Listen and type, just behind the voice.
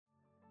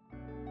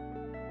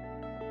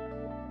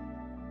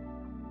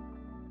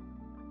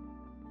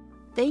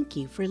Thank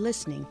you for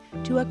listening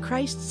to a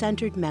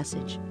Christ-centered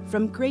message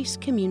from Grace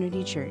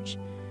Community Church.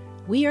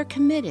 We are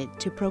committed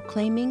to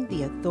proclaiming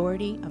the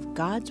authority of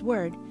God's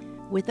Word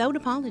without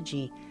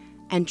apology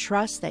and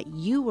trust that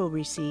you will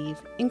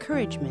receive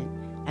encouragement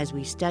as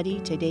we study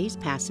today's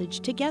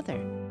passage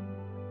together.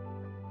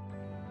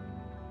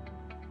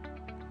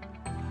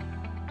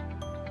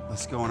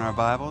 Let's go in our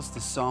Bibles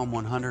to Psalm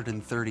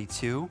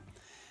 132.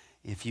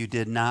 If you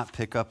did not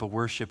pick up a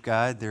worship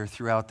guide, they're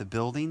throughout the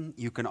building.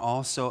 You can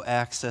also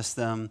access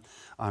them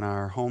on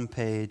our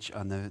homepage,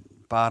 on the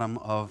bottom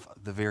of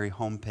the very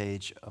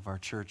homepage of our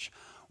church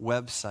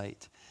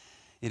website.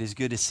 It is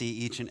good to see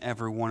each and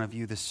every one of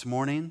you this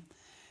morning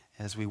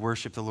as we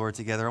worship the Lord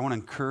together. I want to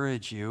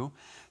encourage you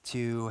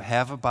to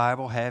have a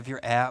Bible, have your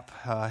app,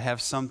 have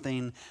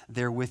something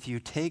there with you.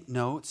 Take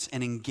notes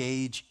and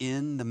engage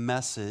in the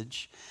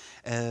message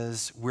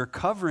as we're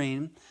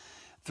covering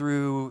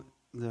through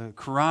the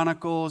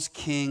Chronicles,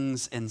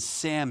 Kings, and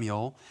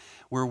Samuel.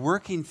 We're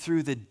working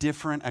through the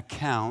different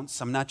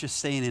accounts. I'm not just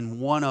saying in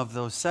one of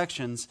those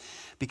sections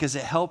because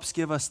it helps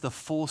give us the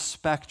full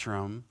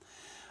spectrum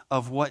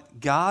of what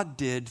God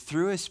did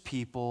through his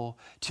people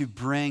to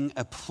bring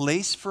a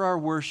place for our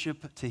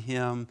worship to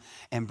him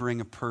and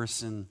bring a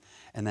person,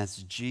 and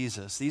that's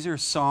Jesus. These are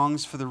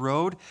songs for the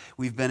road.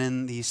 We've been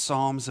in these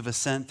Psalms of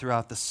Ascent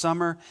throughout the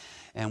summer,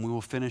 and we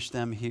will finish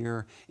them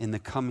here in the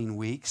coming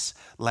weeks.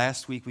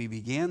 Last week we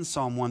began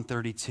Psalm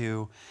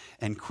 132,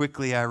 and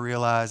quickly I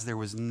realized there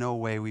was no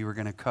way we were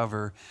going to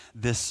cover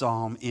this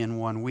psalm in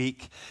 1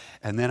 week.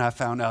 And then I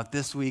found out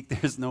this week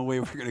there's no way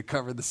we're going to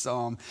cover the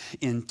psalm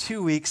in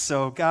 2 weeks.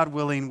 So God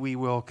willing, we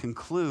will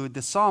conclude.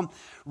 The psalm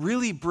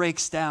really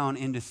breaks down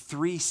into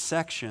 3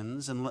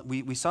 sections, and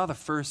we saw the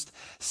first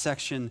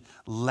section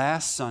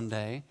last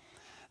Sunday,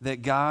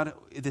 that God,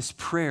 this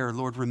prayer,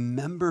 Lord,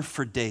 remember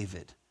for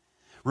David.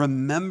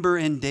 Remember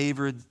in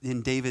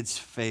David's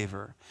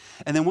favor.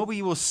 And then what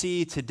we will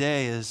see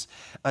today is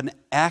an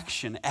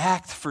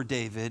act for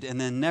David. And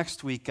then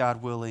next week,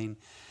 God willing,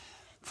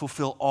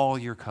 fulfill all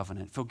your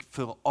covenant,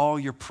 fulfill all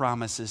your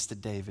promises to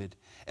David.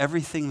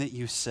 Everything that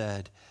you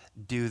said,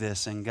 do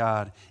this. And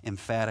God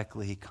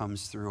emphatically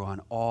comes through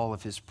on all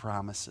of his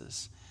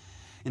promises.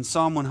 In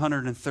Psalm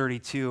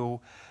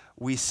 132,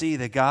 we see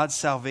that God's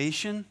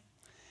salvation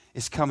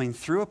is coming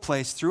through a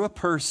place, through a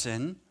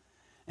person,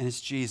 and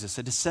it's Jesus,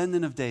 a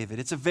descendant of David.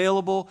 It's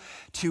available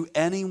to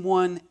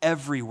anyone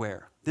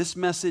everywhere. This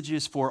message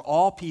is for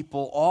all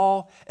people,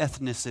 all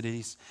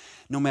ethnicities.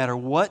 No matter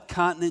what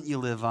continent you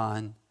live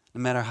on,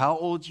 no matter how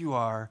old you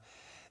are,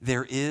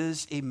 there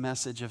is a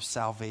message of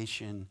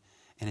salvation,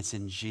 and it's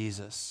in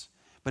Jesus.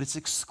 But it's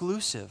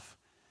exclusive.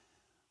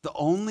 The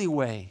only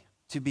way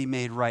to be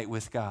made right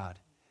with God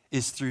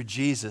is through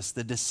Jesus,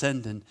 the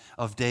descendant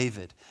of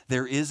David.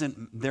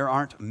 There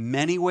aren't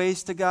many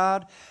ways to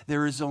God.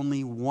 There is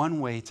only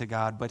one way to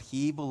God, but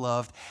he,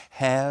 beloved,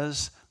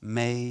 has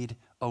made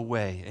a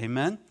way.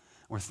 Amen?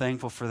 We're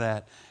thankful for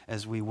that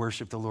as we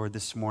worship the Lord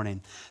this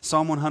morning.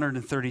 Psalm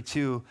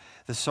 132,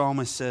 the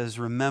psalmist says,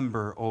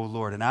 remember, O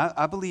Lord. And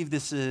I believe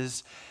this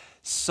is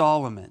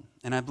Solomon,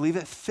 and I believe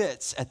it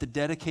fits at the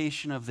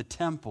dedication of the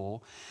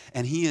temple,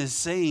 and he is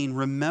saying,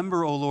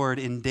 remember, O Lord,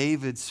 in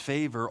David's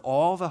favor,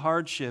 all the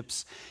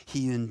hardships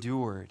he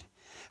endured,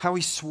 how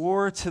he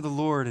swore to the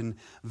Lord and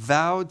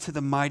vowed to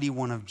the mighty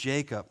one of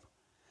Jacob,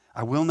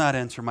 I will not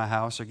enter my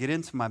house or get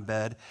into my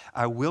bed,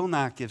 I will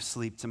not give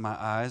sleep to my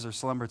eyes or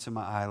slumber to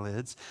my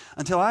eyelids,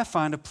 until I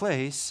find a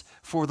place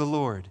for the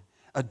Lord,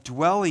 a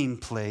dwelling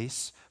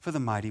place for the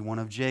mighty one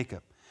of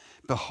Jacob.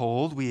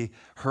 Behold, we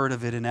heard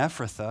of it in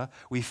Ephrathah.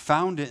 We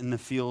found it in the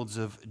fields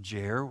of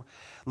Jair.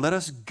 Let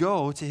us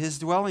go to his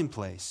dwelling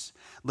place.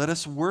 Let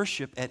us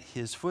worship at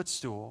his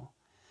footstool.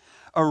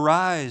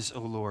 Arise,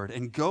 O Lord,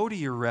 and go to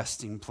your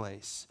resting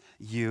place,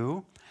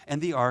 you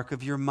and the ark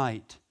of your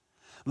might.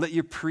 Let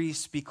your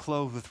priests be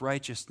clothed with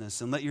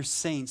righteousness, and let your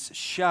saints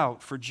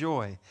shout for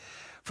joy.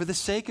 For the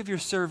sake of your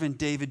servant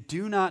David,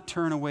 do not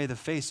turn away the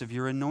face of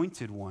your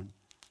anointed one.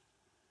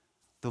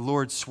 The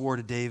Lord swore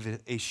to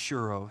David a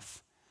sure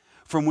oath,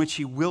 from which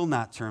he will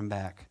not turn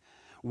back.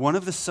 One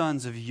of the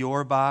sons of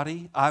your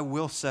body I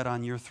will set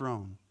on your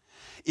throne.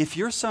 If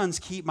your sons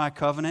keep my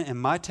covenant and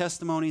my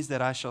testimonies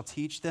that I shall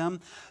teach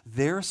them,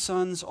 their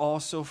sons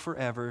also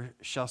forever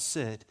shall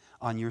sit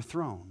on your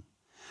throne.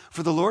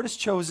 For the Lord has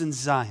chosen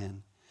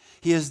Zion.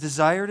 He has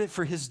desired it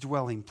for his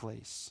dwelling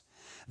place.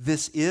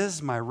 This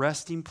is my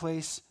resting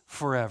place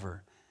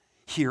forever.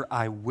 Here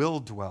I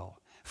will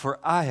dwell, for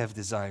I have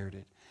desired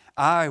it.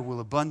 I will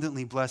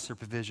abundantly bless her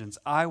provisions.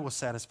 I will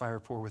satisfy her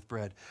poor with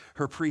bread.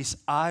 Her priests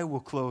I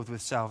will clothe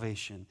with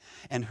salvation,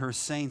 and her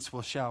saints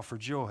will shout for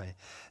joy.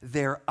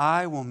 There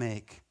I will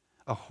make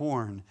a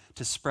horn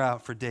to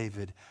sprout for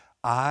David.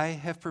 I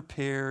have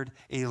prepared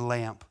a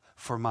lamp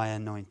for my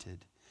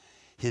anointed.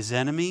 His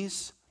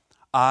enemies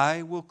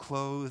I will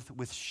clothe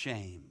with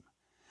shame,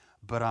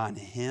 but on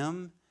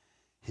him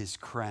his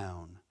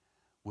crown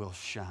will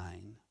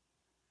shine.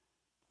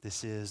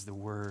 This is the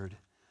word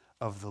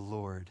of the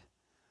Lord.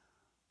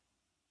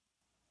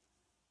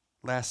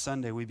 Last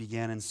Sunday we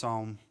began in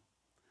Psalm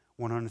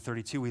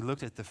 132, we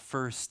looked at the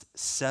first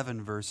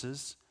 7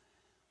 verses,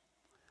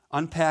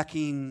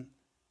 unpacking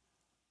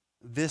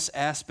this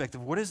aspect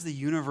of what is the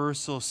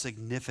universal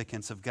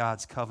significance of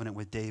God's covenant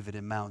with David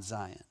in Mount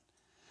Zion.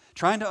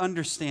 Trying to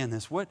understand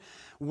this.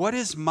 What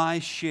is my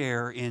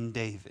share in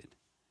David?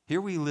 Here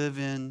we live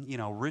in,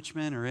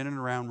 Richmond or in and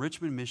around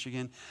Richmond,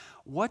 Michigan.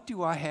 What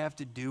do I have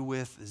to do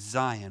with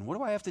Zion? What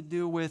do I have to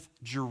do with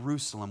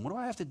Jerusalem? What do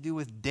I have to do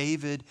with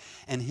David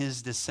and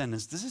his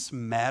descendants? Does this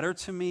matter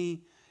to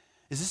me?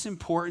 Is this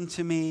important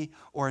to me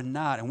or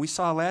not? And we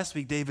saw last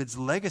week David's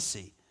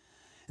legacy.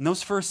 In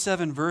those first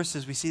 7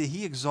 verses, we see that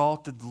he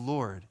exalted the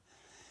Lord.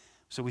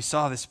 So we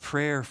saw this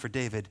prayer for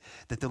David,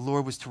 that the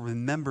Lord was to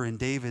remember in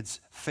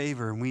David's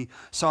favor. And we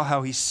saw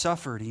how he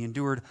suffered, he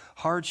endured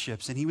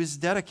hardships, and he was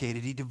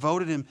dedicated. He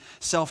devoted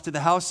himself to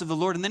the house of the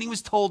Lord. And then he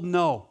was told,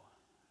 no,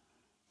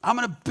 I'm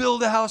going to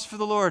build a house for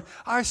the Lord.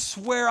 I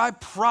swear, I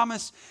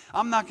promise,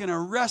 I'm not going to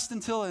rest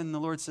until. And the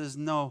Lord says,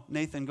 no,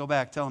 Nathan, go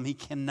back. Tell him he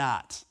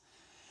cannot.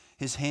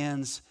 His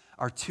hands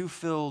are too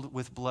filled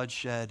with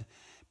bloodshed,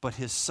 but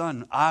his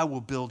son, I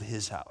will build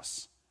his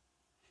house.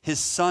 His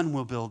son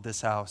will build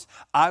this house.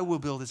 I will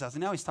build his house.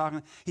 And now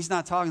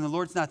the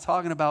Lord's not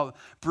talking about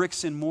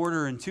bricks and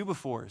mortar and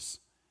 2x4s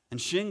and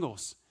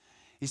shingles.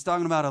 He's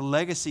talking about a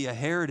legacy, a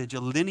heritage,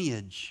 a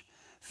lineage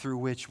through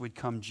which would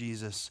come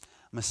Jesus,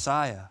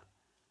 Messiah.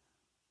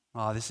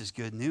 Oh, this is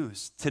good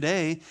news.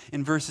 Today,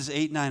 in verses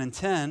 8, 9, and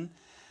 10,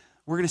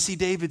 we're going to see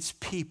David's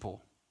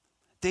people.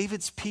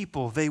 David's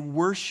people, they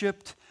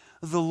worshiped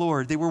the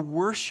Lord. They were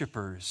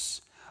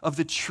worshipers of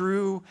the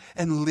true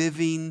and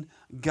living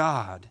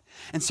God.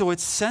 And so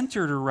it's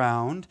centered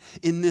around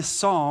in this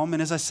psalm,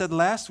 and as I said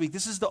last week,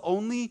 this is the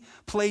only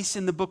place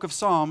in the book of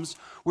Psalms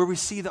where we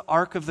see the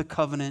Ark of the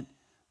Covenant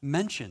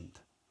mentioned.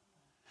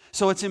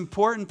 So it's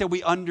important that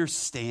we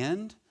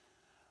understand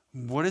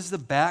what is the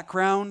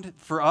background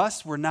for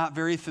us. We're not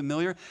very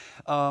familiar.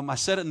 I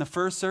said it in the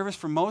first service.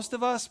 For most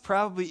of us,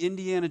 probably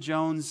Indiana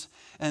Jones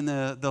and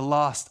the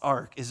Lost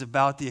Ark is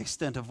about the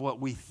extent of what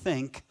we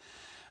think,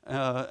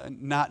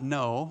 not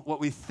know, what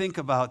we think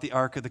about the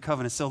Ark of the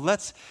Covenant. So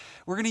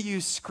we're going to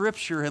use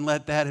Scripture and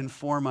let that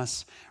inform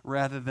us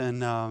rather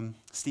than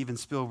Steven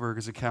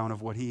Spielberg's account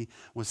of what he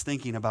was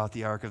thinking about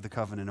the Ark of the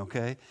Covenant,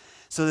 okay?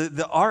 So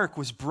the Ark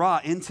was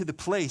brought into the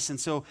place, and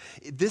so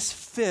this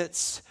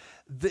fits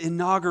the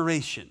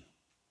inauguration.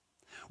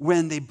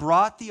 When they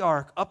brought the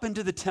ark up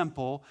into the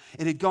temple,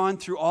 it had gone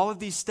through all of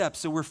these steps.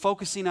 So we're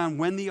focusing on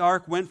when the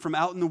ark went from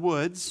out in the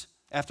woods,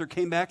 after it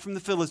came back from the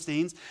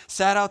Philistines,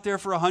 sat out there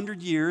for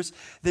 100 years.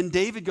 Then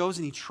David goes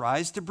and he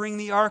tries to bring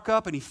the ark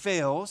up and he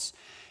fails.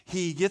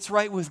 He gets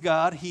right with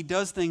God. He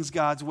does things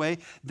God's way.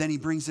 Then he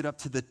brings it up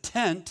to the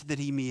tent that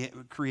he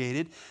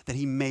created, that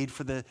he made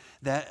for the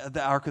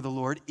ark of the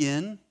Lord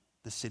in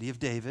the city of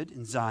David,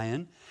 in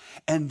Zion.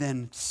 And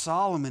then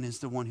Solomon is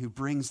the one who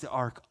brings the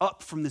ark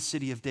up from the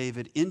city of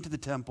David into the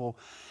temple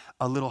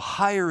a little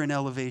higher in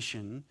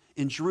elevation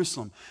in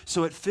Jerusalem.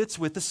 So it fits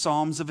with the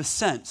Psalms of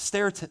Ascent,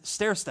 stair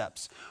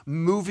steps,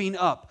 moving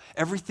up.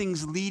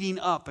 Everything's leading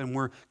up, and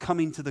we're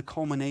coming to the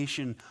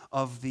culmination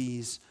of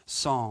these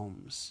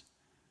Psalms.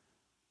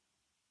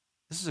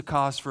 This is a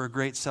cause for a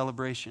great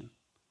celebration.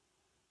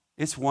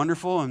 It's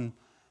wonderful, and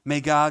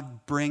may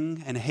God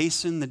bring and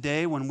hasten the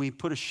day when we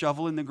put a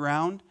shovel in the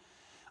ground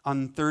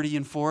on 30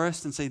 and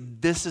Forest and say,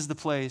 this is the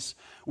place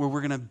where we're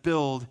going to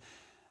build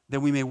that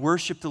we may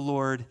worship the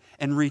Lord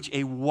and reach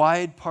a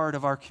wide part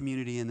of our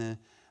community in the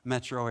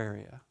metro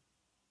area.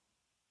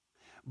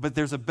 But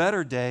there's a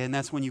better day, and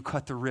that's when you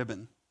cut the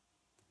ribbon.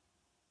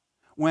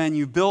 When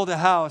you build a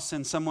house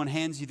and someone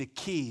hands you the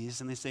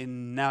keys and they say,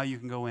 now you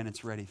can go in,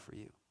 it's ready for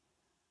you.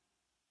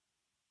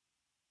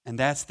 And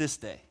that's this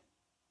day,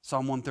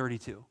 Psalm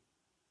 132.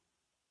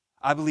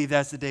 I believe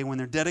that's the day when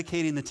they're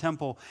dedicating the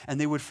temple and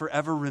they would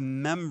forever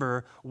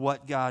remember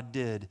what God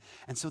did.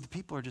 And so the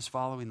people are just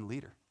following the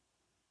leader.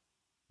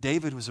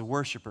 David was a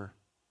worshiper,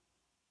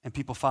 and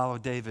people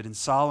followed David. And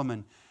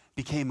Solomon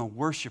became a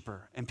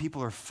worshiper, and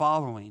people are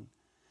following.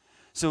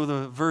 So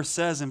the verse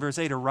says in verse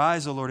 8,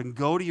 arise, O Lord, and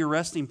go to your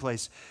resting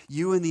place,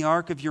 you and the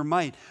ark of your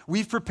might.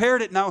 We've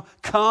prepared it. Now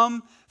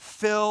come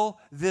fill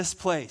this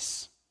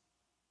place.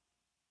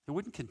 It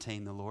wouldn't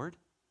contain the Lord,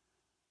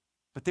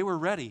 but they were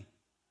ready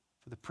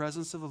for the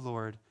presence of the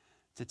Lord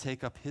to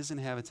take up his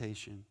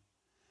habitation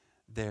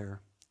there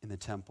in the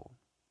temple.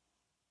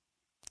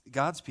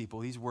 God's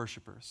people, these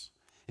worshipers.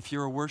 If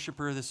you're a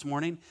worshiper this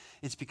morning,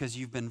 it's because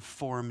you've been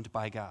formed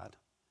by God.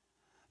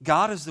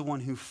 God is the one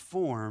who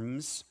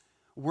forms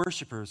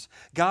worshipers.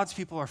 God's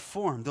people are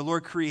formed. The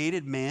Lord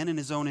created man in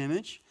his own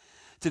image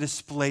to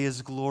display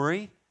his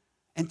glory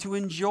and to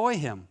enjoy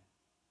him.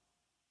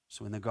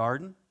 So in the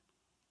garden,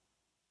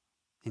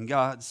 in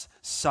God's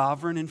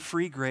sovereign and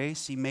free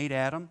grace, he made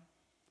Adam,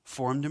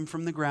 formed him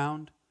from the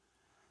ground,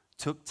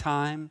 took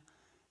time,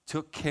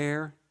 took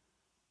care,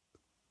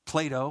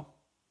 Plato,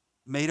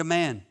 made a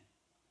man,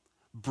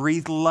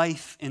 breathed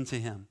life into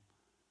him.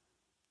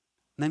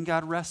 And then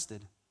God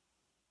rested.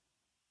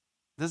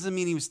 Doesn't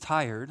mean he was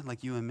tired,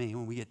 like you and me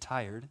when we get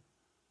tired.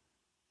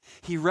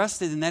 He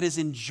rested, and that is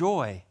in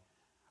joy.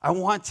 I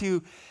want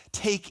to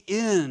take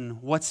in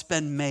what's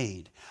been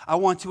made. I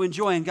want to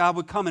enjoy, and God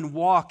would come and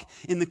walk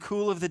in the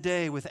cool of the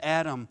day with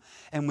Adam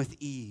and with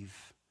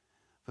Eve.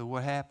 But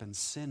what happened?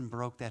 Sin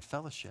broke that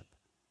fellowship.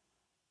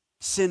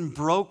 Sin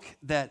broke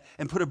that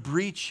and put a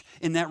breach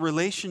in that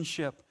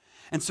relationship.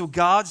 And so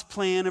God's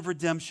plan of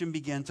redemption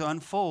began to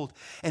unfold.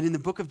 And in the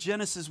book of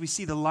Genesis, we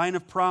see the line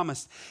of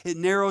promise. It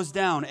narrows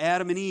down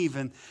Adam and Eve,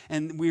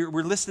 and we're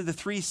listed the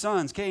three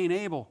sons, Cain,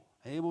 Abel.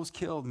 Abel's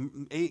killed.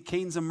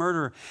 Cain's a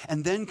murderer.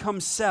 And then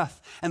comes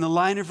Seth, and the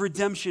line of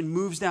redemption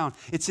moves down.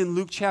 It's in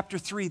Luke chapter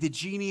 3, the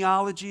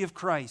genealogy of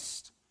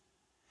Christ.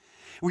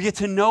 We get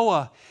to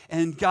Noah,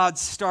 and God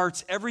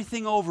starts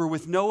everything over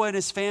with Noah and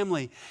his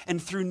family.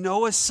 And through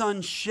Noah's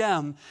son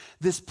Shem,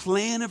 this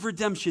plan of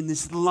redemption,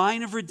 this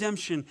line of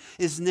redemption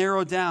is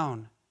narrowed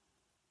down.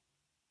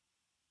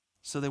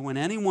 So that when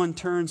anyone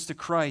turns to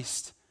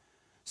Christ,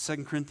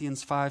 2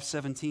 Corinthians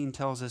 5:17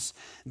 tells us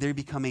they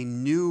become a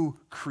new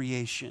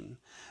creation.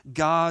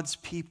 God's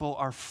people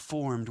are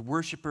formed.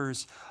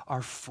 Worshipers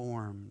are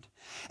formed.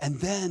 And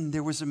then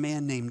there was a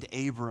man named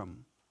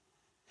Abram.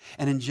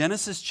 And in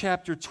Genesis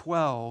chapter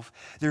 12,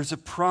 there's a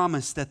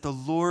promise that the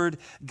Lord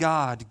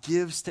God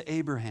gives to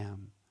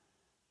Abraham.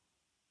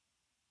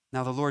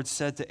 Now the Lord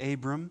said to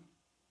Abram,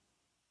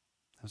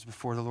 that was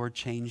before the Lord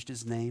changed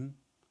his name,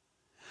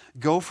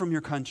 "Go from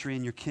your country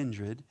and your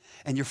kindred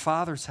and your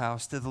father's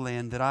house to the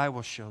land that I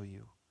will show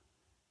you.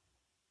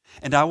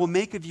 And I will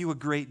make of you a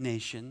great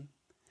nation,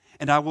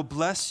 and I will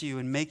bless you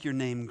and make your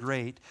name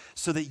great,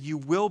 so that you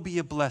will be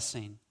a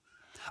blessing.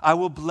 I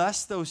will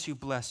bless those who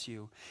bless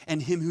you,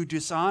 and him who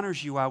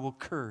dishonors you I will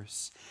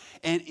curse.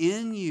 And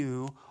in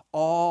you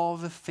all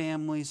the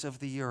families of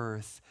the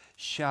earth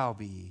shall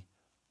be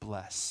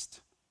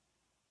blessed."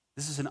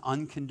 This is an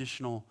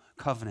unconditional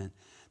covenant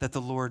that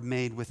the Lord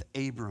made with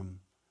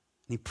Abram.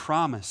 And he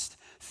promised,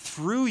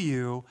 through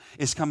you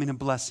is coming a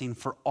blessing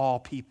for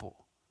all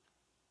people.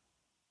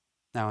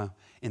 Now,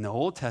 in the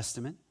Old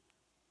Testament,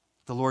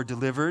 the Lord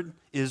delivered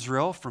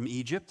Israel from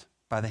Egypt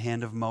by the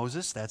hand of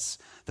Moses. That's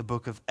the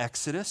book of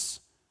Exodus.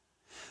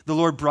 The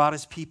Lord brought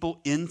his people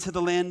into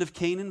the land of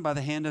Canaan by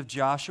the hand of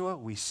Joshua.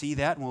 We see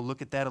that, and we'll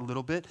look at that a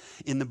little bit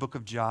in the book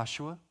of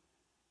Joshua.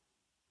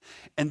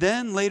 And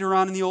then later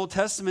on in the Old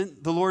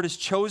Testament, the Lord has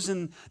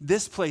chosen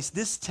this place,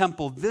 this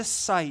temple, this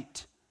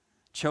site,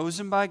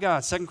 chosen by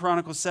God. 2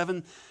 Chronicles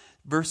 7,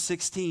 verse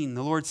 16,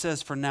 the Lord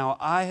says, "For now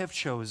I have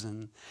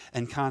chosen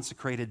and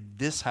consecrated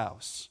this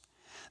house,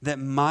 that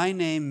my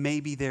name may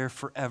be there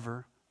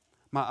forever.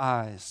 My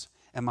eyes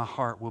and my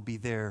heart will be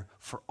there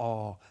for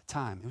all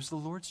time." It was the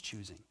Lord's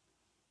choosing.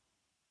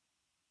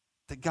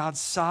 That God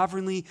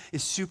sovereignly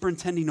is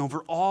superintending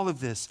over all of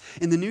this.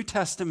 In the New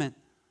Testament,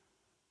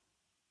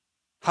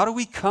 how do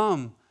we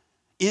come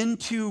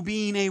into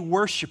being a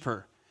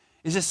worshiper?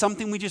 Is this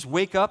something we just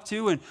wake up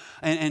to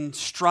and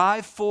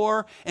strive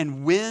for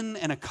and win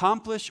and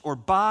accomplish or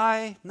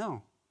buy?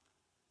 No.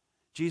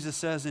 Jesus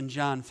says in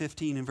John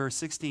 15 and verse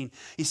 16,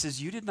 he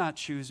says, "You did not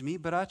choose me,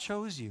 but I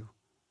chose you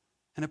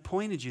and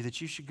appointed you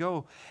that you should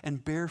go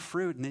and bear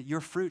fruit and that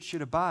your fruit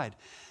should abide."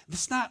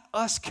 It's not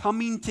us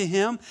coming to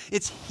him.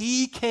 It's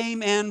he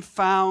came and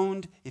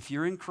found, if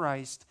you're in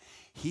Christ,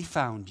 he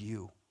found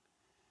you.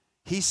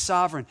 He's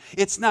sovereign.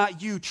 It's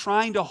not you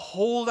trying to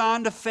hold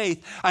on to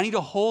faith. I need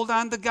to hold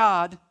on to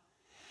God.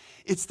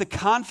 It's the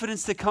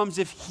confidence that comes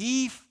if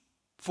he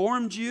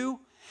formed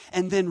you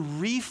and then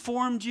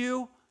reformed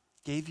you,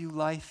 gave you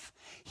life.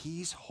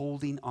 He's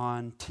holding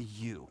on to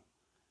you.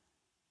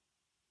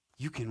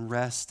 You can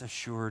rest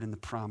assured in the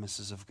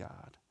promises of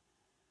God.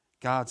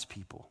 God's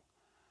people,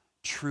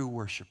 true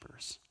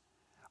worshipers,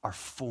 are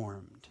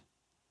formed.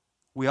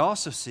 We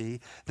also see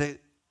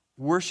that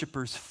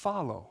worshipers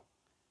follow.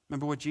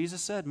 Remember what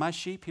Jesus said? "My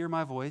sheep hear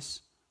my voice,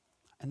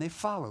 and they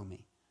follow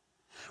me."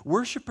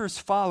 Worshipers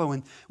follow,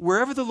 and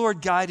wherever the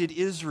Lord guided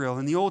Israel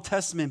in the Old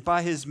Testament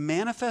by his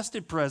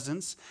manifested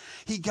presence,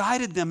 he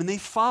guided them, and they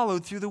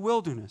followed through the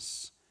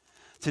wilderness.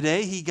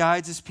 Today, he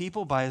guides his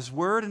people by his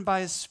word and by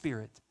his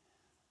spirit.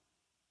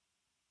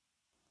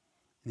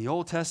 In the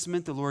Old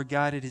Testament, the Lord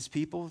guided his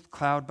people,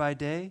 cloud by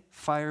day,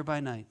 fire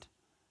by night.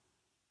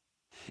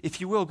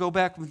 If you will, go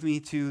back with me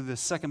to the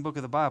second book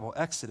of the Bible,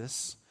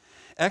 Exodus.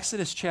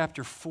 Exodus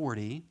chapter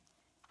 40,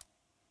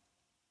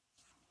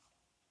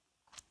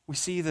 we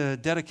see the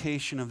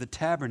dedication of the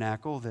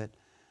tabernacle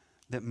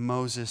that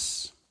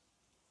Moses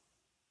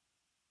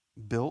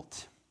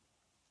built.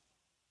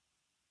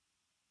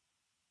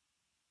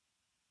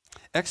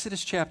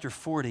 Exodus chapter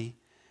 40,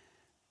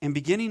 and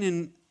beginning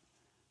in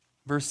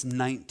verse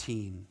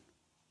 19.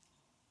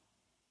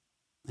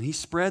 "And he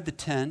spread the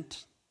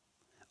tent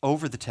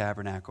over the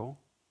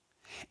tabernacle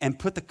and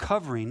put the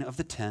covering of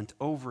the tent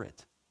over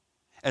it,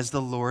 as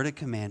the Lord had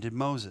commanded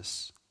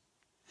Moses.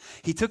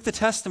 He took the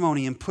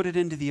testimony and put it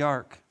into the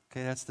ark."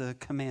 Okay, that's the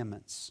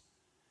commandments.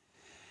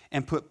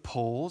 "And put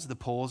the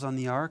poles on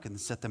the ark, and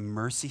set the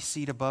mercy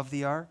seat above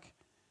the ark.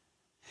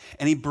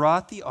 And he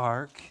brought the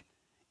ark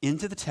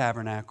into the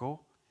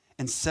tabernacle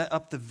and set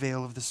up the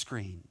veil of the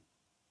screen.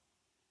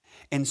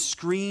 and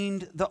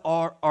screened the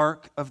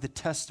ark of the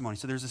testimony.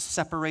 So there's a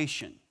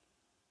separation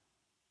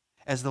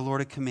as the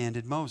Lord had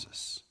commanded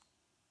Moses.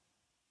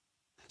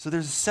 So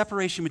there's a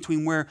separation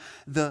between where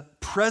the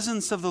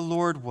presence of the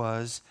Lord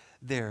was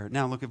there.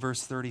 Now look at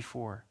verse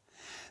 34.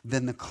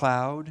 Then the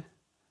cloud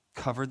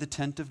covered the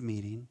tent of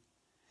meeting,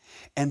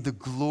 and the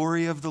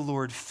glory of the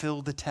Lord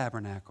filled the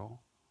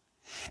tabernacle.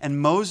 And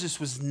Moses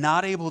was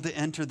not able to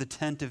enter the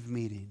tent of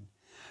meeting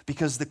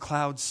because the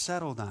cloud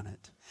settled on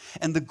it.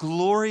 And the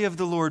glory of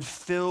the Lord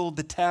filled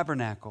the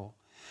tabernacle.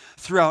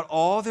 Throughout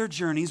all their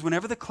journeys,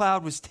 whenever the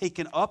cloud was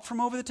taken up from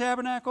over the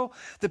tabernacle,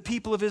 the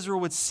people of Israel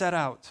would set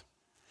out.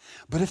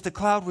 But if the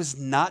cloud was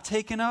not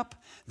taken up,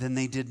 then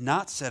they did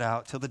not set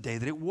out till the day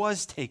that it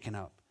was taken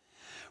up.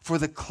 For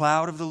the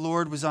cloud of the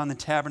Lord was on the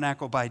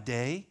tabernacle by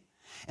day,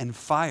 and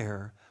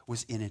fire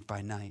was in it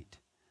by night,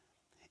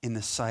 in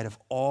the sight of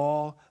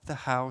all the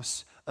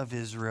house of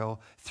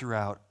Israel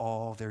throughout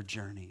all their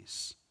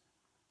journeys.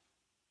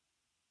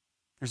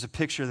 There's a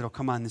picture that'll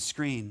come on the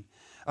screen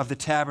of the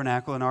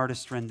tabernacle, an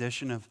artist's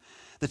rendition of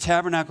the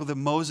tabernacle that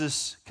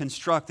Moses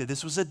constructed.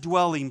 This was a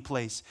dwelling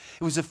place.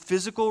 It was a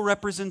physical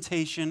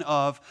representation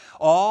of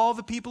all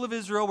the people of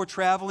Israel were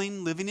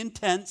traveling, living in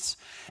tents,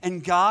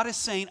 and God is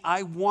saying,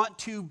 I want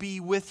to be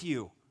with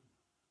you.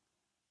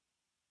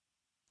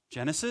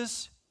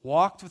 Genesis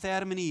walked with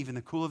Adam and Eve in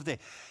the cool of the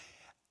day.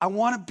 I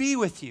want to be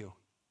with you.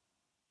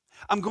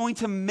 I'm going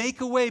to make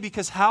a way,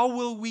 because how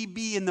will we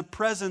be in the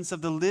presence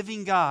of the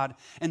living God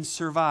and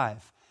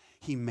survive?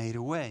 He made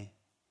a way.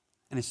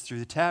 And it's through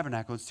the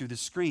tabernacle. It's through the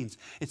screens.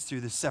 It's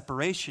through the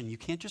separation. You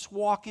can't just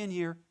walk in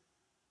here.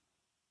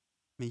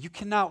 I mean, you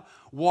cannot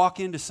walk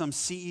into some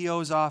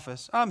CEO's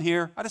office. I'm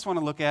here. I just want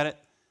to look at it.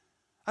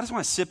 I just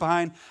want to sit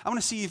behind. I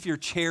want to see if your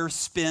chair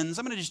spins.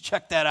 I'm going to just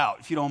check that out,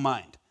 if you don't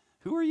mind.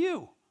 Who are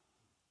you?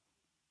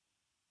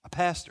 A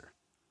pastor.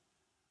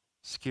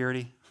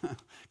 Security.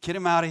 Get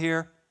him out of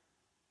here.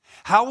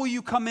 How will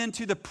you come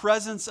into the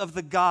presence of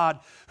the God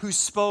who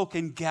spoke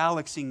and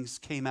galaxies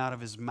came out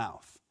of his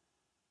mouth?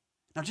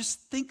 Now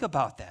just think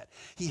about that.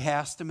 He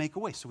has to make a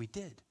way. So he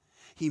did.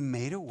 He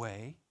made a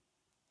way.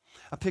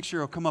 A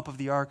picture will come up of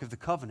the Ark of the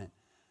Covenant,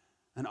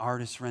 an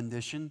artist's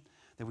rendition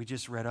that we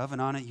just read of.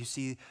 And on it you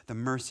see the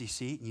mercy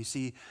seat, and you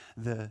see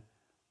the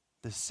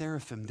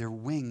seraphim, their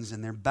wings,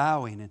 and they're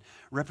bowing and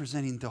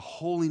representing the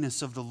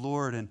holiness of the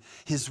Lord and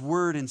his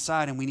word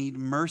inside, and we need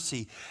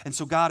mercy. And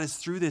so God is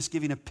through this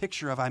giving a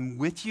picture of, I'm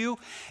with you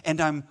and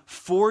I'm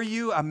for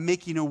you. I'm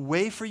making a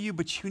way for you,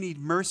 but you need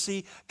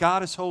mercy.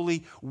 God is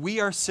holy.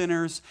 We are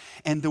sinners,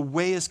 and the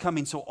way is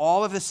coming. So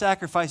all of the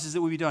sacrifices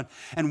that would be done.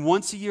 And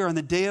once a year on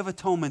the Day of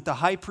Atonement, the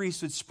high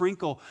priest would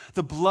sprinkle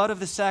the blood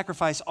of the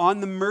sacrifice on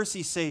the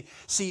mercy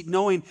seat,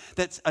 knowing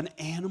that an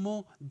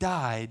animal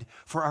died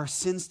for our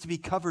sins to be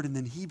covered. And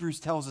then Hebrews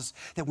tells us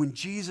that when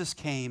Jesus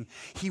came,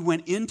 he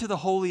went into the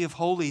Holy of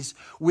Holies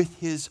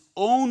with his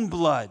own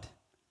blood.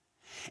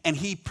 And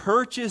he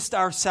purchased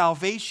our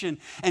salvation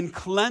and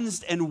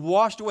cleansed and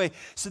washed away,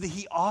 so that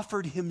he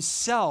offered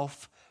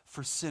himself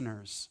for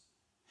sinners.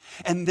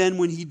 And then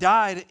when he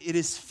died, it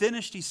is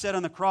finished, he said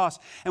on the cross.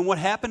 And what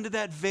happened to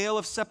that veil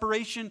of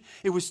separation?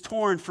 It was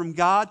torn from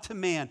God to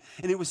man,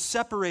 and it was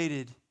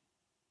separated.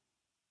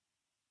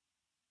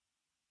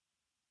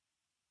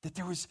 That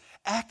there was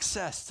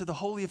access to the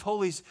Holy of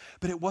Holies,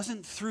 but it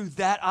wasn't through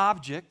that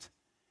object.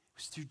 It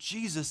was through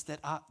Jesus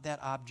that that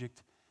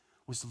object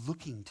was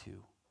looking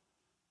to.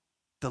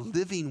 The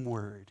living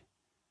Word,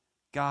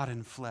 God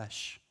in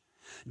flesh.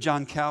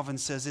 John Calvin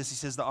says this. He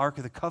says the Ark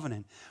of the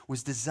Covenant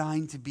was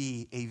designed to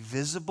be a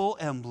visible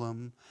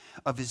emblem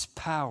of his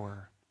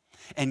power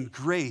and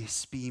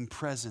grace being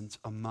present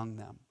among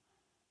them.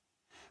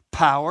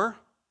 Power,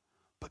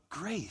 but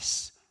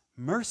grace,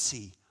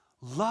 mercy,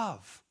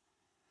 love.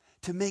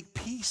 To make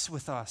peace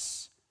with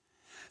us.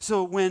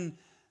 So when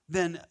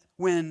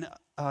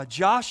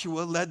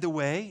Joshua led the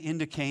way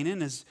into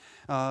Canaan, as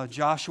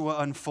Joshua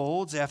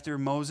unfolds after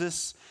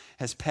Moses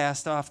has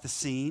passed off the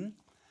scene,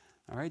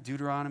 all right,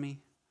 Deuteronomy,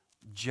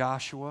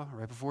 Joshua,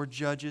 right before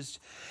Judges.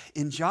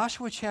 In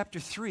Joshua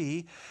chapter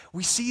 3,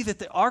 we see that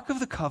the Ark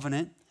of the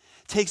Covenant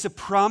takes a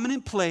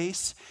prominent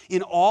place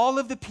in all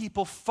of the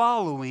people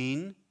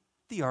following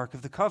the Ark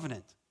of the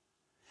Covenant.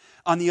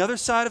 On the other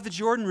side of the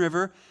Jordan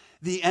River,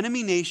 the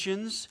enemy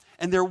nations,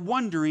 and they're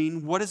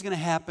wondering what is going to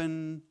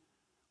happen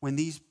when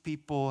these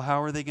people,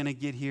 how are they going to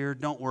get here?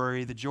 Don't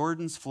worry, the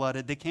Jordan's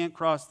flooded. They can't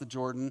cross the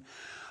Jordan.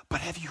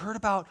 But have you heard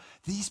about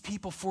these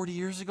people 40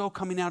 years ago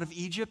coming out of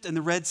Egypt and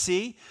the Red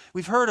Sea?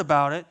 We've heard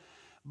about it,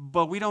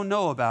 but we don't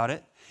know about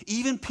it.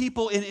 Even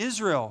people in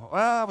Israel,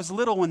 well, I was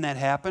little when that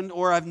happened,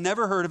 or I've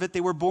never heard of it.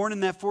 They were born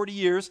in that 40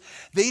 years.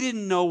 They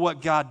didn't know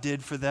what God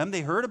did for them. They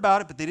heard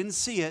about it, but they didn't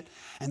see it.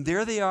 And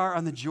there they are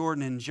on the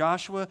Jordan. In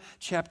Joshua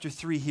chapter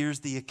 3,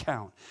 here's the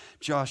account.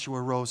 Joshua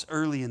rose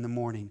early in the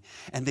morning,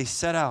 and they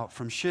set out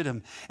from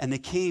Shittim, and they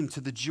came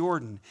to the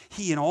Jordan,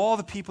 he and all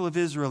the people of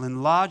Israel,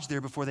 and lodged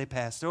there before they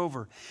passed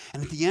over.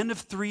 And at the end of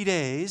 3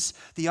 days,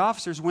 the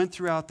officers went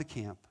throughout the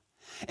camp.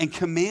 and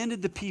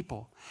commanded the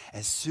people,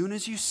 as soon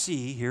as you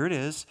see, here it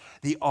is,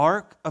 the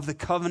ark of the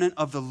covenant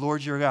of the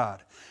Lord your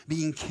God,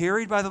 being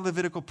carried by the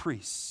Levitical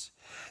priests,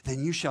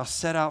 then you shall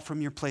set out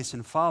from your place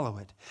and follow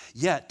it.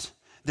 Yet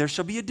there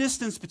shall be a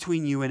distance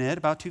between you and it,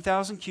 about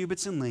 2,000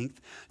 cubits in length.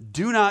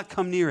 Do not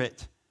come near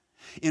it,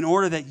 in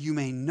order that you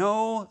may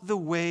know the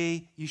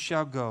way you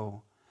shall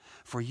go,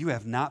 for you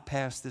have not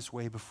passed this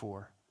way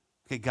before.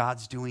 Okay,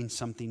 God's doing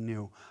something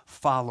new.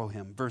 Follow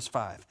him. Verse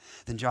 5.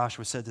 Then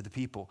Joshua said to the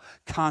people,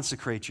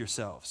 consecrate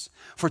yourselves,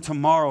 for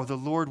tomorrow the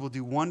Lord will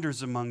do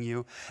wonders among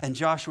you. And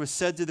Joshua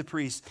said to the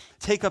priests,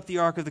 take up the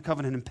ark of the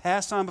covenant and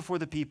pass on before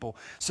the people.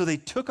 So they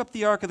took up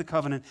the ark of the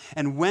covenant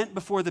and went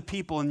before the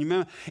people. And you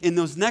remember, in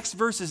those next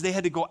verses, they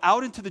had to go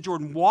out into the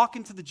Jordan, walk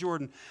into the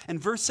Jordan. And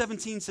verse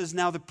 17 says,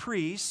 now the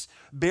priests,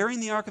 bearing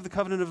the ark of the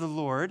covenant of the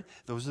Lord,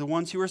 those are the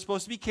ones who are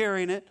supposed to be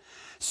carrying it,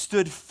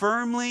 stood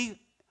firmly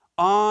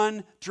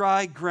on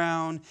dry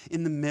ground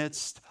in the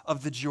midst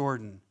of the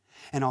Jordan.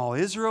 And all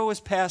Israel was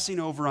passing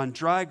over on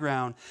dry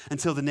ground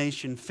until the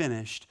nation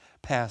finished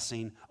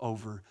passing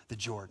over the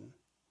Jordan.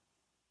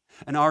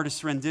 An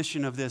artist's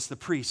rendition of this, the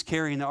priests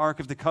carrying the Ark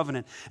of the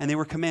Covenant, and they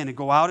were commanded,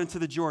 go out into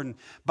the Jordan,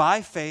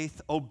 by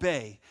faith,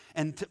 obey.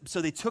 And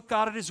so they took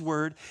God at his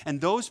word, and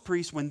those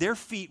priests, when their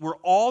feet were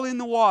all in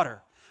the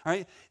water, all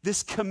right,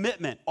 this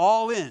commitment,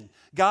 all in.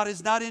 God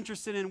is not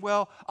interested in,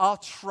 well, I'll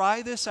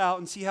try this out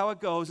and see how it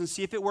goes and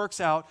see if it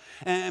works out.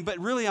 But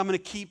really, I'm going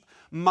to keep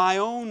my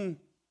own,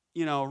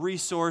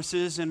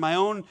 resources and my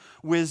own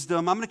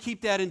wisdom. I'm going to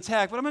keep that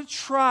intact, but I'm going to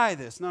try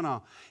this.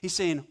 No. He's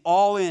saying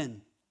all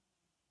in.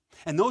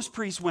 And those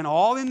priests went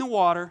all in the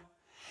water.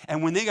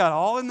 And when they got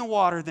all in the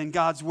water, then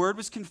God's word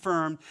was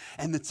confirmed.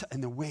 And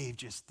the wave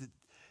just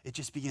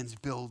begins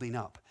building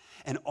up.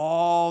 And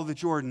all the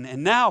Jordan.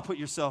 And now put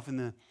yourself in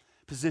the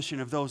position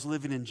of those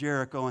living in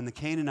Jericho and the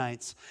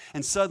Canaanites,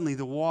 and suddenly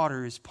the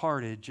water is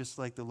parted just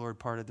like the Lord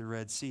parted the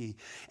Red Sea,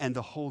 and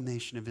the whole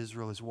nation of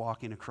Israel is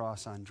walking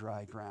across on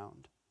dry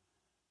ground.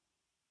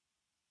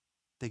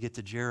 They get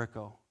to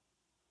Jericho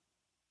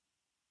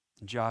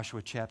in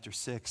Joshua chapter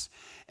 6,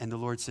 and the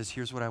Lord says,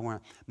 here's what I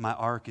want. My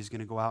ark is going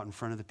to go out in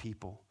front of the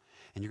people,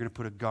 and you're going to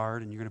put a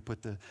guard, and you're going to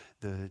put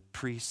the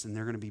priests, and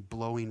they're going to be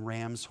blowing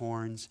ram's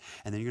horns,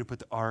 and then you're going to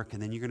put the ark,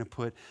 and then you're going to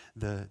put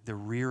the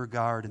rear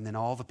guard, and then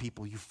all the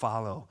people you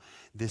follow.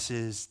 This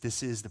is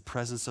the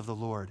presence of the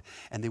Lord.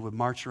 And they would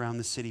march around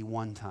the city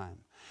one time,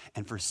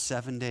 and for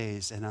 7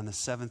 days, and on the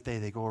seventh day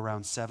they go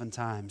around 7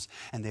 times,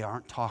 and they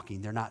aren't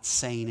talking, they're not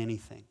saying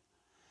anything.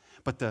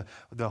 But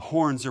the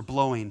horns are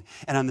blowing.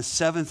 And on the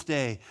 7th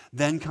day,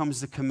 then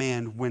comes the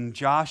command. When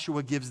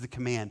Joshua gives the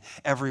command,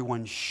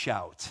 everyone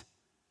shout.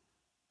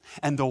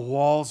 And the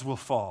walls will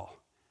fall.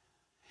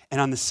 And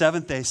on the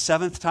 7th day,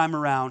 7th time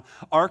around,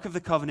 Ark of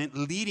the Covenant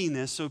leading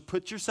this. So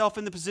put yourself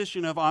in the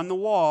position of on the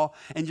wall,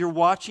 and you're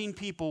watching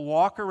people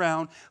walk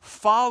around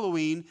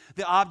following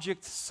the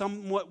object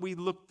somewhat we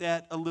looked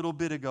at a little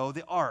bit ago,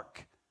 the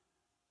ark.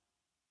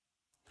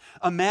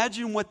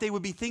 Imagine what they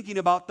would be thinking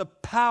about the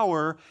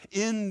power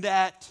in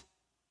that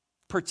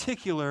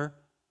particular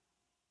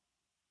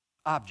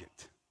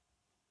object.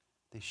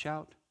 They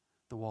shout,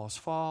 the walls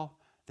fall,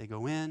 they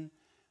go in.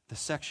 The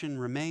section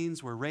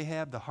remains where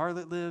Rahab, the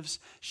harlot, lives.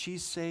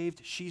 She's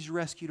saved. She's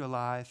rescued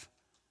alive.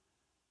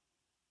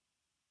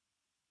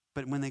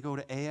 But when they go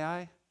to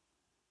Ai,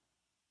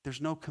 there's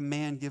no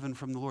command given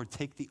from the Lord,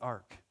 take the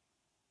ark.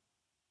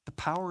 The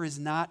power is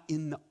not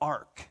in the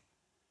ark.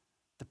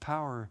 The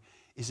power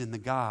is in the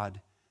God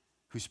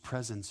whose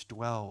presence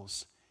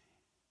dwells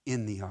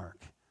in the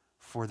ark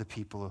for the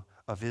people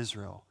of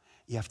Israel.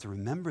 You have to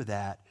remember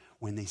that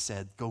when they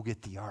said, go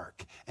get the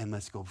ark and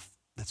let's go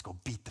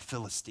beat the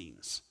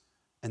Philistines.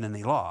 And then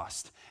they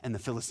lost, and the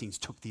Philistines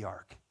took the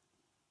ark.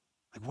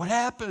 Like, what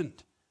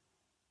happened?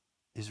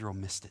 Israel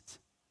missed it.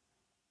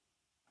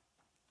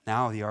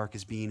 Now the ark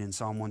is being, in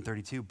Psalm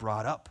 132,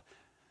 brought up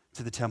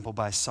to the temple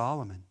by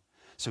Solomon.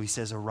 So he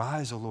says,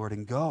 arise, O Lord,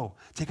 and go.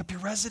 Take up your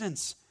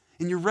residence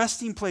in your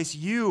resting place,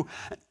 you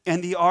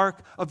and the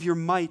ark of your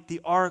might,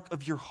 the ark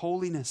of your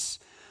holiness.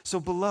 So,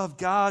 beloved,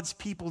 God's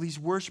people, these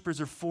worshipers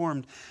are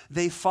formed.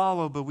 They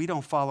follow, but we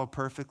don't follow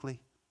perfectly.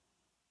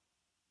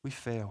 We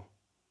fail.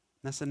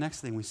 That's the next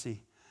thing we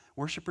see.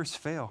 Worshipers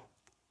fail.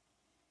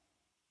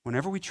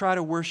 Whenever we try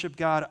to worship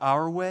God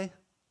our way,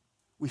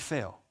 we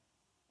fail.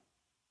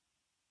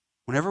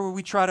 Whenever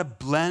we try to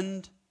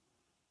blend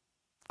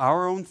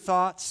our own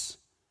thoughts,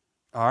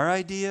 our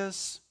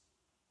ideas,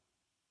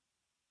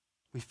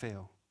 we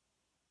fail.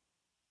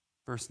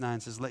 Verse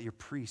 9 says, let your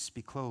priests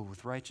be clothed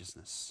with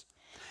righteousness,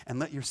 and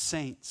let your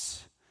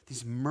saints,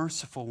 these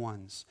merciful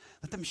ones,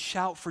 let them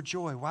shout for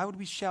joy. Why would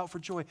we shout for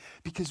joy?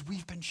 Because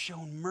we've been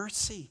shown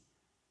mercy.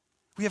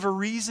 We have a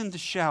reason to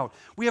shout.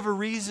 We have a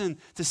reason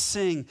to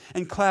sing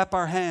and clap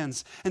our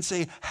hands and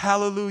say,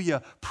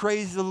 hallelujah,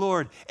 praise the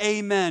Lord,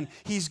 amen.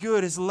 He's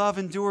good, his love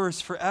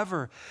endures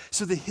forever.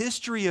 So the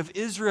history of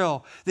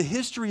Israel, the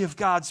history of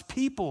God's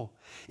people,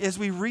 as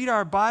we read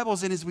our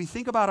Bibles and as we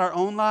think about our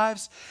own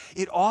lives,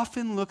 it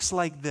often looks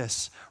like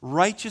this: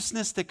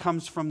 righteousness that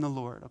comes from the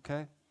Lord,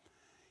 okay?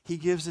 He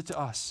gives it to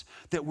us,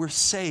 that we're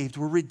saved,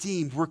 we're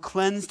redeemed, we're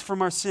cleansed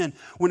from our sin.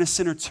 When a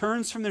sinner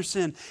turns from their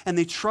sin and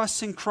they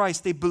trust in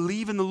Christ, they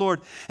believe in the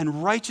Lord,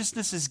 and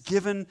righteousness is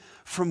given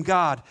from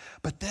God.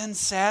 But then,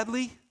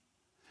 sadly,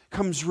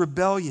 comes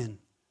rebellion.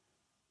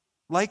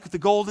 Like the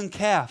golden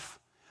calf.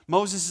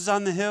 Moses is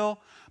on the hill,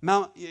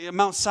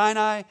 Mount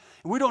Sinai,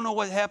 and we don't know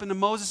what happened to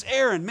Moses.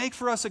 Aaron, make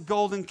for us a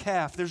golden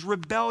calf. There's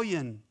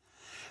rebellion.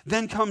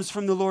 Then comes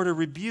from the Lord a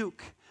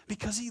rebuke,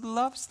 because he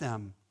loves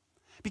them.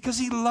 Because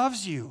he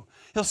loves you.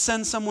 He'll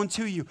send someone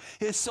to you,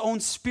 his own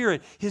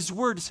Spirit, his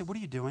word to say, what are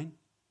you doing?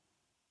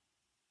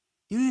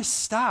 You need to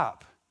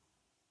stop.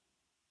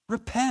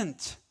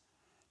 Repent.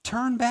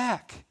 Turn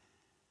back.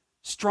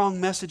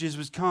 Strong messages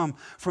would come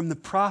from the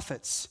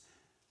prophets.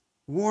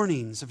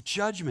 Warnings of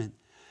judgment.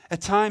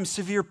 At times,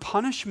 severe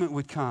punishment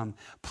would come.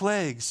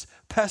 Plagues,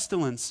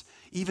 pestilence,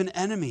 even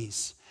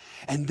enemies.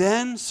 And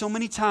then, so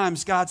many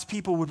times, God's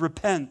people would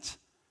repent.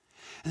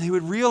 And they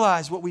would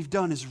realize what we've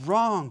done is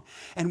wrong.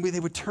 And they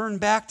would turn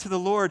back to the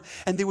Lord.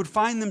 And they would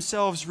find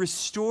themselves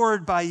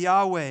restored by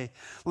Yahweh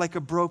like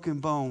a broken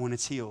bone when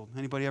it's healed.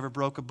 Anybody ever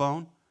broke a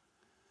bone?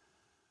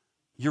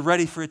 You're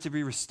ready for it to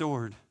be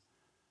restored.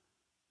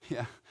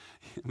 Yeah,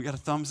 we got a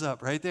thumbs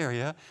up right there,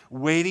 yeah?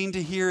 Waiting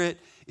to hear it.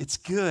 It's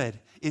good.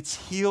 It's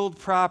healed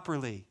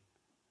properly.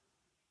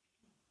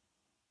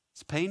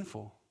 It's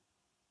painful.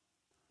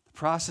 The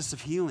process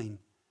of healing.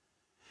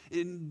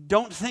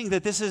 Don't think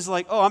that this is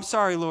like, oh, I'm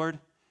sorry, Lord.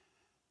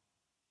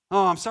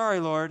 Oh, I'm sorry,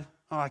 Lord.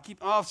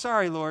 Oh,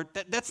 sorry, Lord.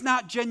 That's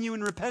not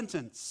genuine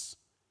repentance.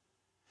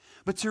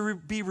 But to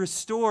be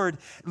restored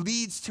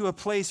leads to a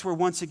place where,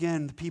 once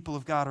again, the people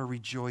of God are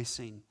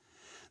rejoicing.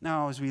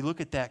 Now, as we look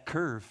at that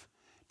curve,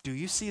 do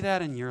you see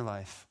that in your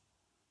life?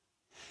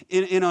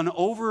 In an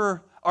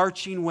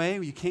overarching way,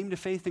 you came to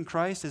faith in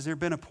Christ, has there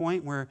been a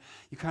point where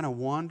you kind of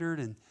wandered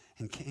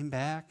and came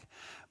back?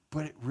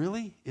 But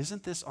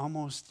isn't this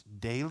almost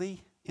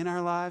daily in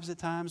our lives at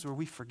times where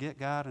we forget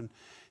God and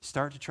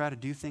start to try to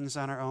do things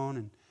on our own,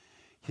 and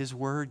his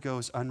word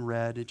goes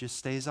unread. It just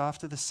stays off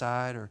to the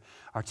side, or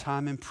our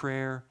time in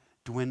prayer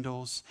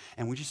dwindles,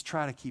 and we just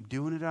try to keep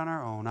doing it on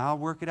our own. I'll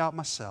work it out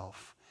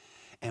myself.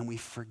 And we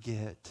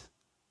forget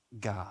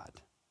God.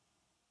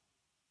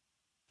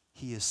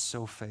 He is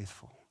so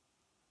faithful.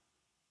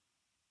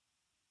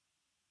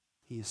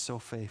 He is so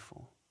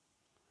faithful.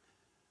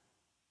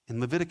 In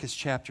Leviticus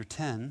chapter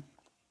 10,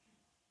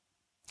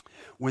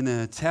 when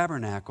the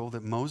tabernacle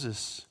that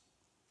Moses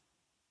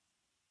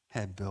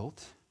had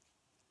built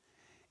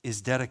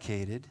is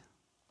dedicated,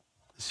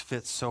 this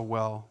fits so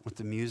well with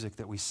the music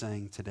that we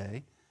sang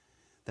today,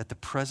 that the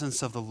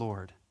presence of the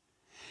Lord.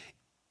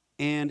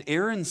 And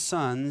Aaron's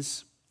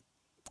sons,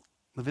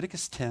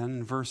 Leviticus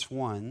 10, verse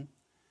 1,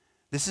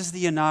 this is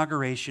the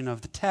inauguration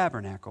of the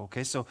tabernacle.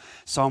 Okay, so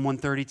Psalm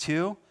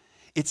 132,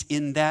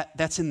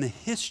 that's in the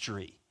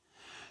history.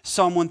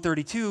 Psalm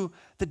 132,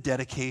 the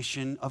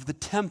dedication of the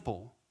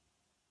temple.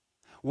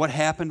 What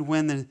happened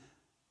when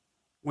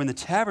the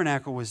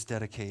tabernacle was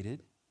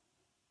dedicated?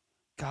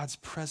 God's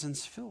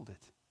presence filled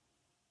it.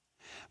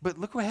 But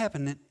look what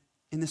happened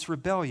in this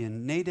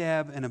rebellion.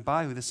 Nadab and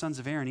Abihu, the sons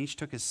of Aaron, each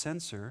took his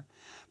censer,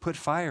 put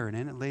fire in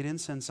it, laid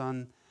incense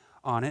on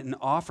it, and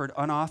offered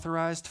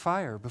unauthorized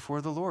fire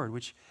before the Lord,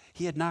 which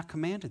he had not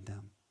commanded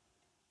them.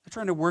 They're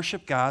trying to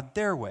worship God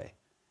their way.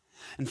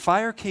 And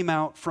fire came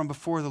out from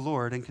before the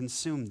Lord and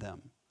consumed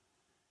them.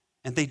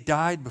 And they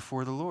died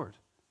before the Lord.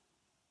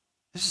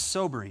 This is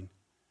sobering.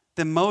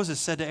 Then Moses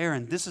said to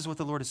Aaron, this is what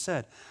the Lord has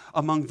said.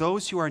 Among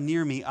those who are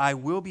near me, I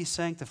will be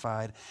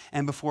sanctified,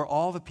 and before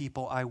all the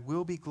people, I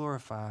will be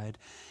glorified.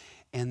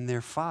 And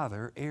their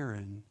father,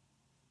 Aaron,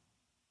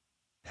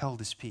 held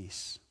his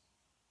peace.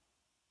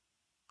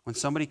 When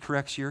somebody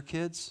corrects your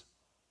kids,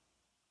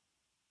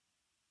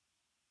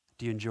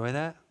 do you enjoy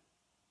that?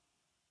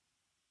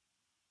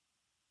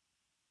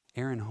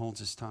 Aaron holds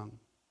his tongue.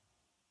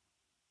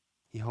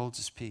 He holds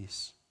his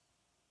peace.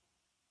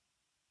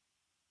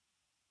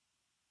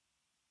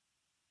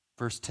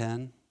 Verse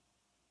 10,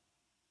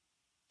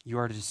 you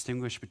are to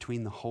distinguish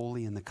between the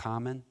holy and the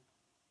common.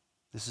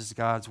 This is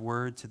God's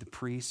word to the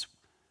priests,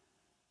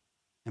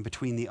 and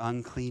between the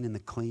unclean and the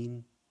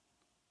clean.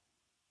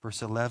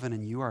 Verse 11,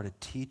 and you are to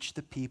teach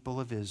the people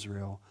of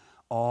Israel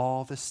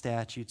all the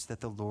statutes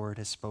that the Lord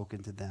has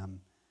spoken to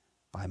them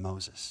by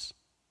Moses.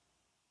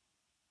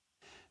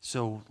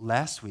 So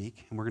last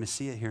week, and we're going to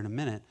see it here in a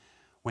minute,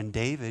 when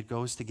David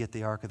goes to get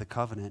the Ark of the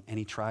Covenant and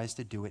he tries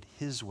to do it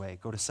his way,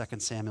 go to 2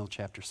 Samuel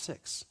chapter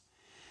 6.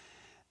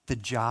 The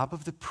job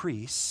of the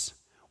priests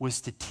was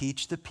to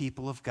teach the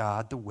people of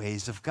God the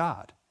ways of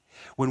God.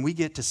 When we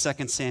get to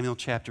 2 Samuel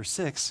chapter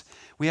 6,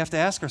 we have to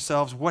ask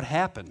ourselves, what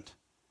happened?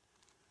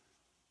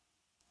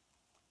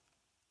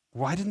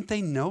 Why didn't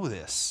they know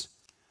this?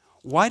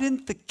 Why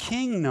didn't the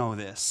king know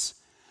this?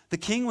 The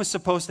king was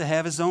supposed to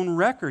have his own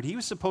record. He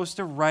was supposed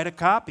to write a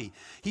copy.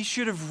 He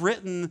should have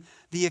written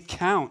the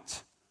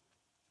account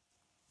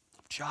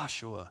of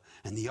Joshua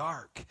and the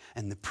ark,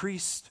 and the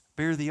priest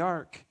bear the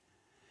ark.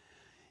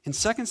 In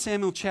 2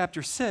 Samuel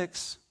chapter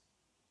 6,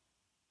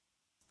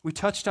 We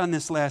touched on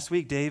this last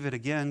week. David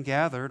again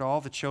gathered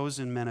all the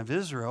chosen men of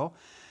Israel.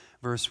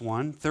 Verse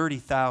 1,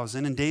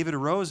 30,000. And David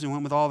arose and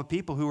went with all the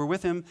people who were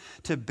with him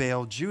to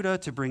Baal Judah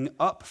to bring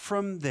up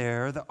from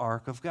there the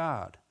ark of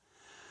God,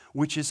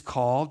 which is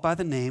called by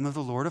the name of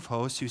the Lord of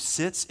hosts, who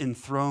sits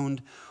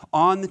enthroned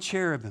on the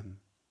cherubim.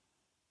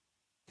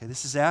 Okay,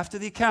 this is after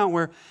the account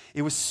where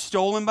it was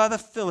stolen by the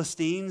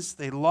Philistines.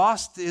 They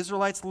lost, the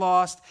Israelites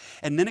lost,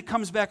 and then it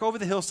comes back over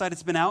the hillside.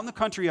 It's been out in the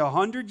country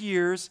 100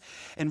 years.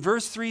 And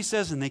verse 3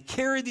 says, and they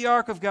carried the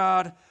ark of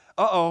God,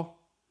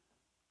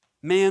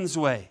 man's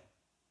way,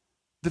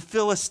 the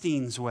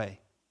Philistines'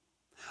 way,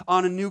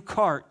 on a new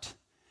cart,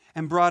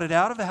 and brought it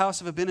out of the house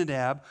of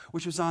Abinadab,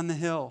 which was on the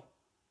hill.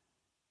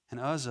 And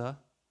Uzzah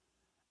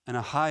and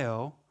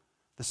Ahio,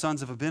 the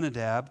sons of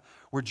Abinadab,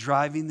 were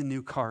driving the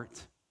new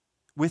cart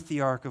with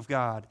the ark of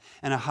God.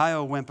 And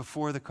Ahio went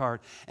before the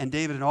cart. And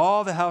David and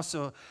all the house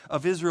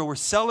of Israel were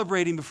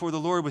celebrating before the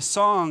Lord with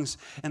songs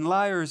and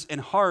lyres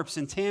and harps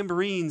and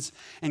tambourines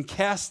and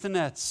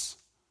castanets,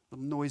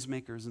 little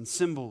noisemakers and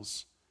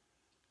cymbals.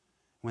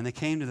 When they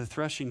came to the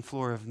threshing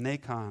floor of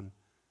Nacon,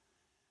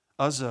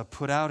 Uzzah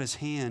put out his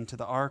hand to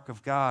the ark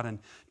of God and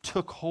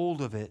took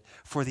hold of it,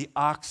 for the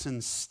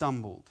oxen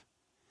stumbled.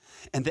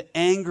 And the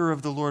anger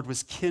of the Lord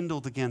was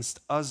kindled against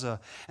Uzzah,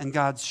 and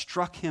God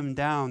struck him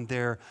down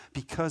there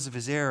because of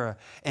his error,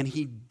 and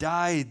he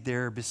died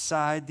there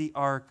beside the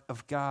ark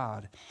of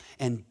God.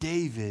 And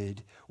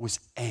David was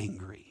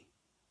angry.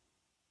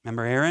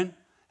 Remember, Aaron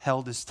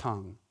held his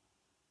tongue.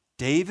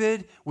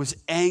 David was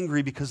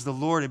angry because the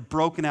Lord had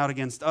broken out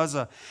against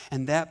Uzzah,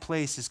 and that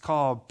place is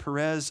called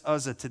Perez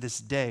Uzzah to this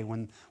day.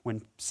 When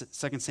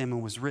 2 Samuel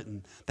was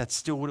written, that's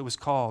still what it was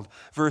called.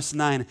 Verse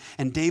 9,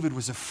 and David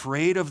was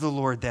afraid of the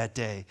Lord that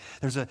day.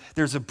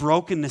 There's a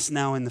brokenness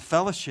now in the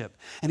fellowship.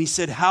 And he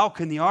said, how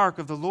can the ark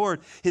of the Lord,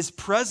 his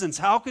presence,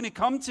 how can it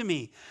come to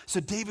me? So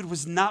David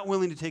was not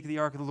willing to take the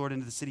ark of the Lord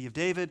into the city of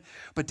David,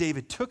 but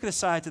David took it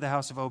aside to the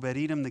house of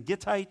Obed-Edom the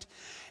Gittite,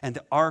 and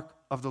the ark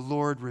of the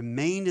Lord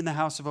remained in the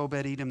house of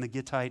Obed-Edom the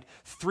Gittite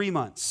 3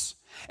 months.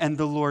 And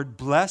the Lord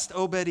blessed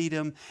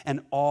Obed-Edom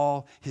and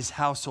all his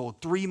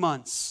household. 3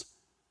 months.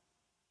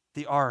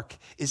 The ark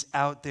is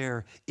out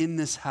there in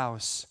this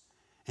house.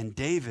 And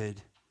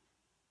David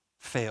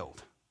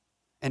failed.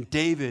 And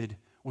David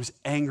was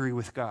angry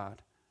with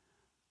God.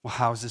 Well,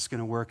 how is this going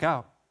to work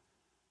out?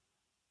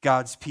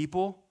 God's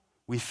people,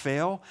 we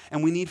fail,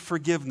 and we need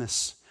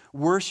forgiveness.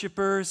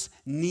 Worshipers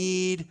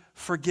need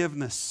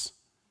forgiveness.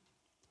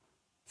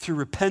 Through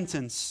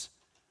repentance,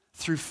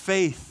 through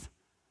faith.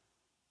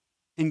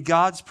 In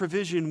God's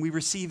provision, we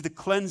receive the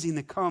cleansing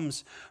that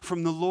comes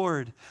from the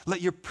Lord. Let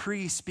your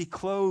priests be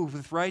clothed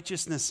with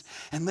righteousness,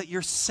 and let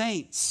your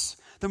saints,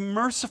 the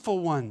merciful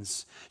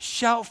ones,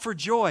 shout for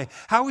joy.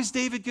 How is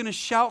David going to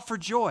shout for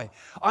joy?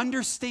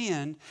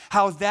 Understand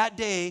how that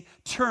day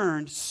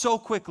turned so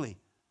quickly.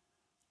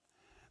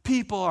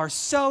 People are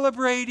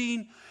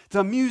celebrating.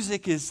 The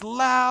music is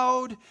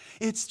loud.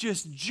 It's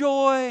just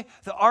joy.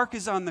 The ark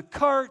is on the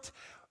cart.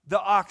 The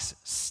ox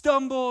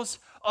stumbles.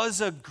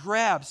 Uzzah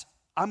grabs,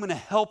 I'm going to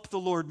help the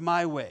Lord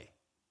my way.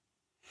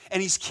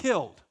 And he's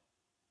killed.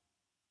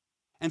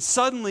 And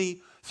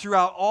suddenly,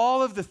 throughout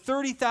all of the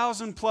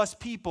 30,000 plus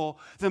people,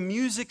 the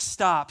music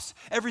stops.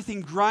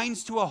 Everything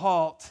grinds to a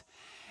halt.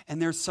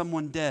 And there's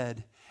someone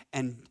dead.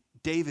 And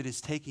David is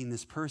taking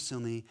this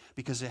personally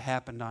because it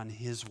happened on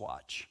his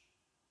watch.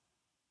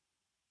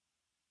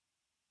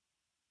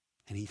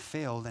 And he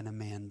failed and a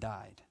man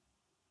died.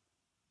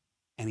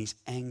 And he's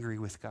angry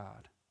with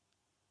God.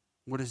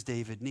 What does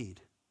David need?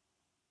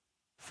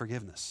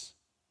 Forgiveness.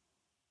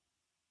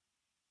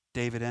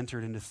 David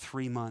entered into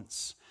 3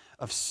 months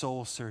of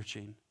soul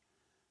searching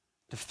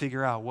to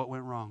figure out what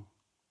went wrong.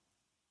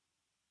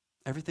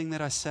 Everything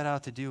that I set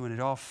out to do, and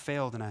it all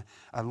failed, and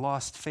I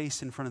lost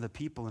face in front of the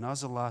people, and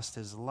Uzzah lost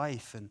his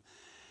life, and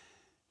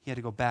he had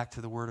to go back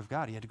to the Word of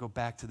God. He had to go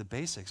back to the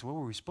basics. What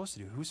were we supposed to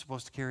do? Who's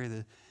supposed to carry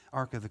the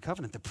Ark of the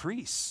Covenant? The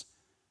priests.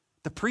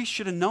 The priests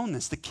should have known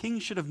this. The king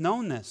should have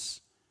known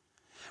this.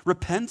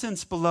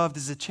 Repentance, beloved,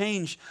 is a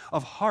change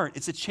of heart.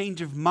 It's a change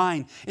of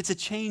mind. It's a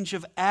change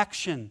of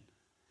action.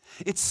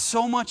 It's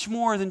so much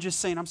more than just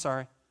saying, I'm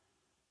sorry.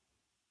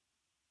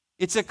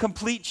 It's a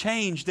complete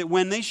change that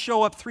when they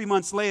show up 3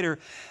 months later,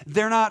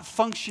 they're not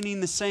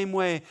functioning the same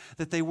way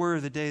that they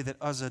were the day that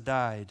Uzzah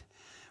died.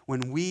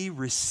 When we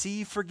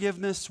receive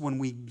forgiveness, when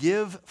we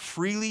give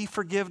freely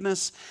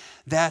forgiveness,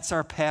 that's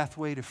our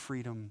pathway to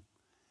freedom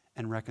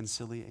and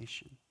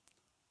reconciliation.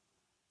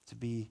 To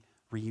be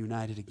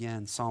reunited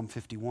again. Psalm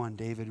 51,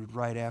 David would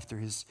write after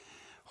his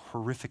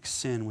horrific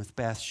sin with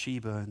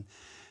Bathsheba and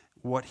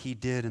what he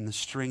did and the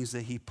strings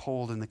that he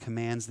pulled and the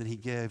commands that he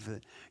gave,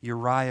 that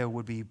Uriah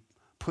would be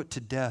put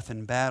to death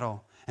in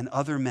battle, and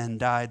other men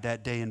died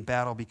that day in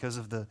battle because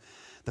of the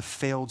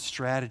failed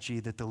strategy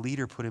that the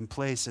leader put in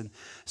place. In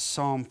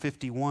Psalm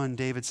 51,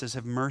 David says,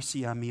 have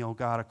mercy on me, O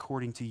God,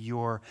 according to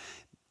your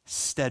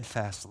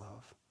steadfast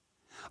love.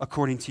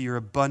 According to your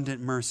abundant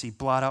mercy,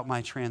 blot out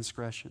my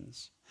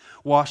transgressions.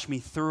 Wash me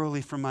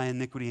thoroughly from my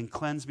iniquity and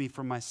cleanse me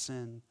from my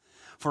sin.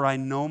 for I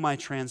know my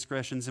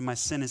transgressions, and my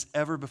sin is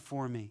ever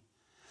before me.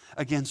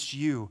 Against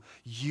you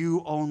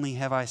only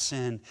have I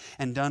sinned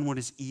and done what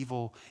is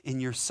evil in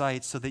your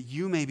sight, so that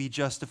you may be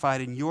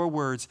justified in your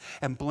words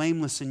and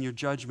blameless in your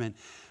judgment.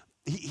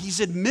 He's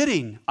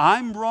admitting,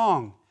 I'm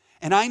wrong,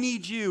 and I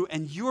need you,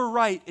 and you're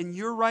right, and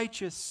you're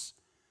righteous.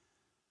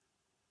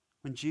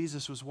 When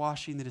Jesus was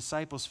washing the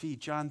disciples' feet,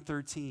 John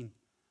 13,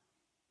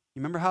 you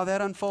remember how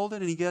that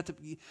unfolded? And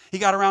he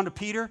got around to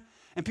Peter,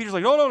 and Peter's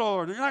like, no,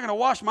 Lord, you're not going to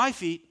wash my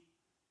feet.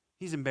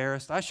 He's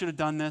embarrassed. I should have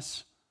done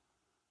this.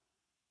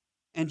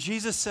 And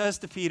Jesus says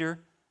to Peter,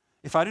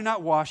 if I do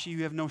not wash you,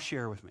 you have no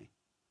share with me.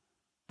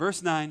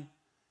 Verse 9,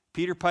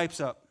 Peter pipes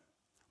up,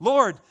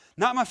 Lord,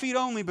 not my feet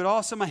only, but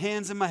also my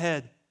hands and my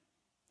head.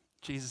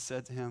 Jesus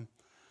said to him,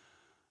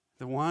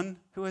 the one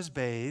who has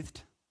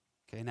bathed,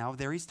 okay, now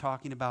there he's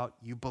talking about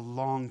you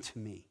belong to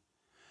me.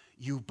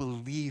 You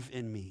believe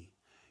in me.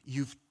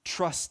 You've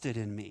trusted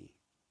in me.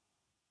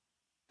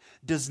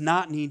 Does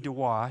not need to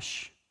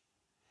wash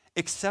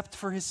except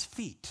for his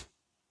feet,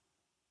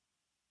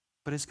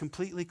 but is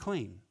completely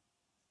clean.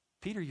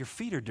 Peter, your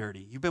feet are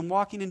dirty. You've been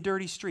walking in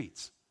dirty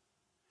streets.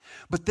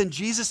 But then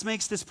Jesus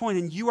makes this point,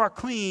 and you are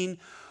clean,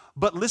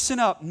 but listen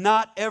up,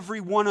 not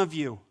every one of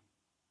you.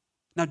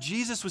 Now,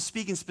 Jesus was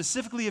speaking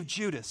specifically of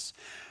Judas.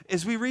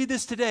 As we read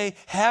this today,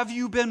 have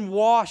you been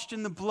washed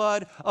in the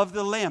blood of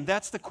the Lamb?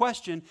 That's the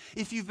question.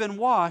 If you've been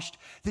washed,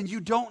 then you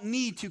don't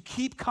need to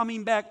keep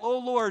coming back, oh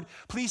Lord,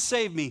 please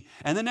save me.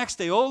 And the next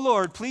day, oh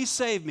Lord, please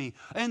save me.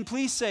 And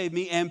please save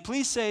me. And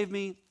please save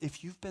me.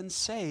 If you've been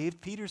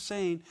saved,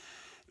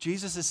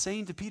 Jesus is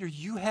saying to Peter,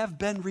 you have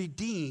been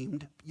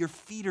redeemed. Your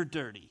feet are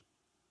dirty.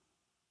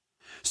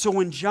 So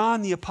when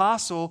John the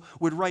Apostle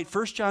would write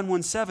 1 John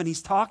 1:7,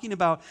 he's talking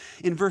about,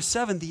 in verse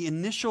 7, the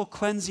initial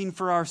cleansing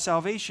for our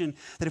salvation,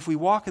 that if we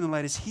walk in the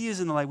light as he is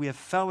in the light, we have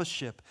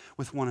fellowship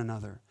with one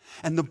another.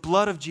 And the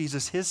blood of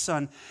Jesus, his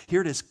son,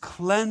 here it is,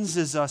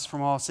 cleanses us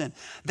from all sin.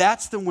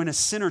 That's when a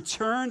sinner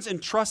turns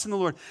and trusts in the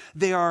Lord,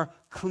 they are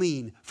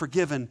clean,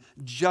 forgiven,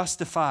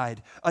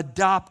 justified,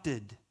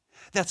 adopted.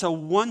 That's a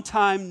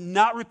one-time,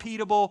 not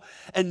repeatable,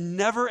 and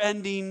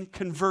never-ending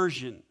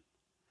conversion.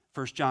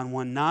 1 John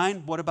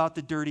 1:9, what about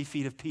the dirty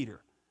feet of Peter?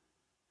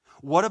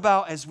 What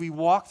about as we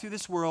walk through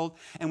this world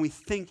and we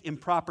think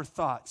improper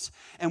thoughts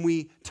and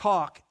we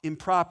talk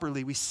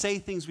improperly, we say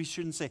things we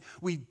shouldn't say,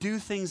 we do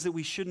things that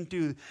we shouldn't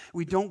do,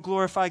 we don't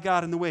glorify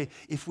God in the way.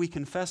 If we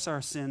confess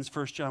our sins,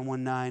 1 John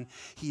 1:9,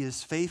 he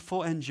is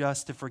faithful and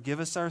just to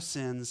forgive us our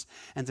sins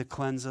and to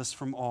cleanse us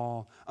from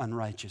all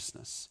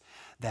unrighteousness.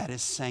 That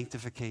is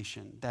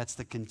sanctification. That's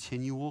the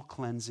continual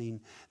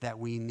cleansing that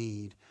we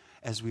need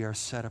as we are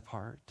set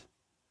apart.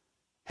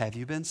 Have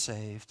you been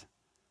saved?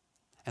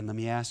 And let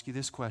me ask you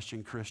this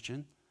question,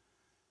 Christian.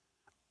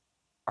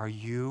 Are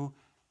you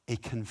a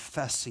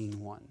confessing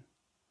one?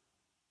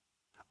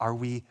 Are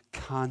we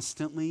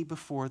constantly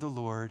before the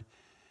Lord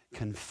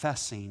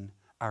confessing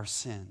our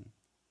sin?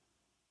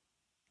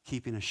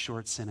 Keeping a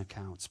short sin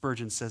account.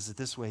 Spurgeon says it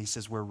this way. He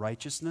says, where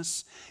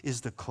righteousness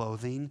is the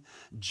clothing,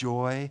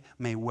 joy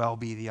may well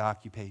be the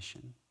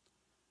occupation.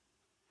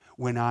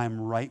 When I'm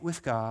right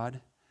with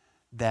God,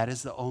 that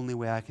is the only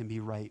way I can be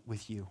right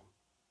with you.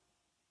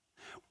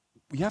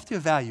 We have to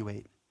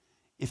evaluate.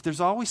 If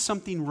there's always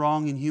something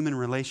wrong in human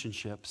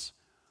relationships,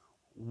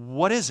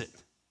 what is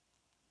it?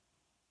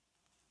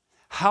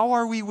 How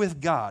are we with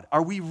God?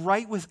 Are we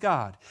right with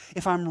God?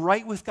 If I'm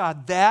right with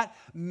God, that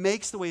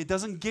makes the way. It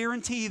doesn't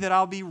guarantee that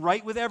I'll be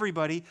right with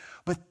everybody,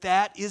 but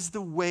that is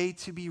the way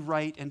to be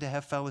right and to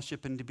have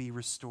fellowship and to be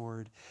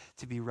restored,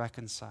 to be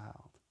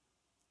reconciled.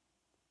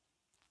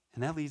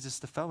 And that leads us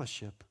to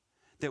fellowship.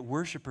 That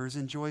worshipers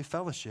enjoy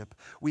fellowship.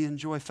 We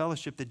enjoy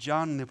fellowship that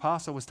John the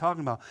Apostle was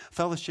talking about.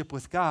 Fellowship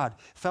with God,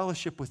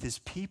 fellowship with his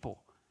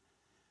people.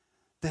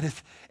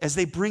 That as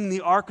they bring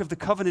the Ark of the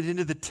Covenant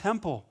into the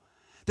temple,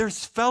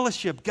 there's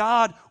fellowship,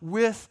 God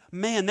with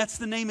man. That's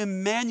the name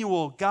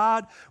Emmanuel,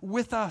 God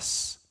with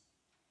us.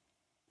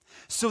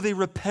 So they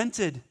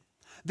repented.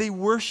 They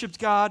worshiped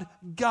God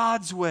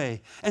God's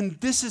way. And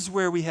this is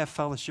where we have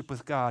fellowship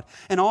with God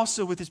and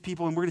also with his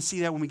people. And we're going to see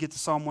that when we get to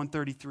Psalm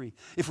 133,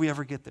 if we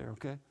ever get there,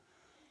 okay?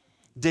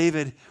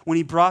 David, when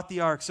he brought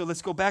the ark. So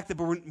let's go back there,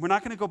 but we're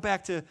not going to go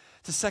back to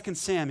 2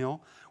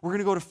 Samuel. We're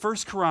going to go to 1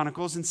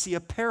 Chronicles and see a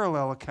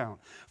parallel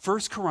account. 1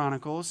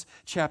 Chronicles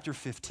chapter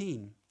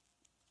 15.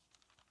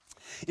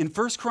 In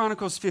 1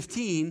 Chronicles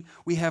 15,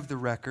 we have the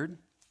record.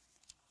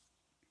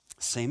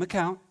 Same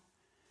account.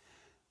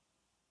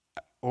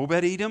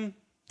 Obed-Edom,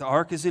 the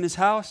ark is in his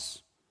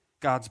house.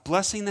 God's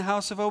blessing the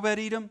house of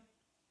Obed-Edom.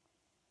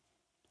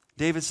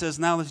 David says,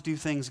 now let's do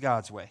things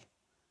God's way.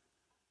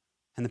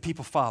 And the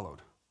people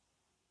followed.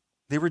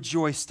 They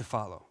rejoiced to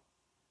follow.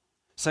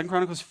 2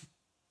 Chronicles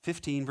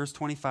 15, verse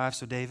 25,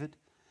 so David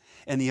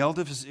and the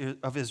elders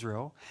of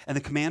Israel and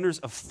the commanders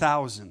of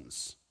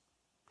thousands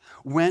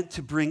went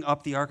to bring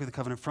up the Ark of the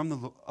Covenant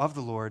of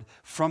the Lord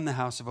from the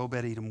house of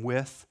Obed-Edom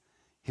with,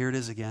 here it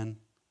is again,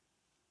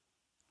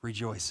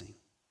 rejoicing.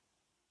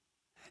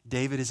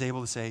 David is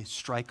able to say,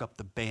 strike up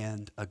the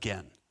band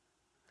again.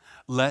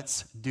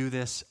 Let's do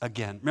this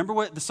again. Remember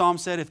what the psalm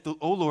said?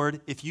 O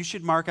Lord, if you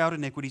should mark out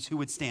iniquities, who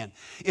would stand?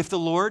 If the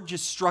Lord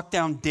just struck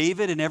down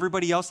David and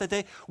everybody else that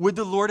day, would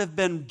the Lord have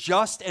been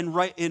just and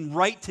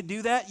right to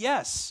do that?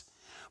 Yes,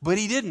 but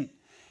he didn't.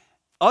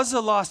 Uzzah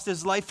lost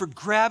his life for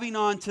grabbing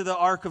onto the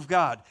ark of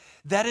God.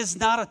 That is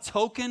not a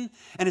token,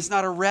 and it's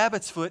not a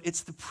rabbit's foot.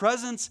 It's the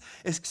presence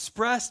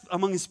expressed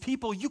among his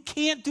people. You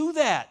can't do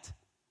that.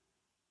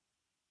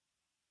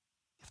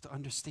 To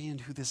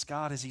understand who this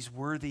God is. He's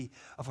worthy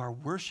of our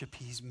worship.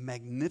 He's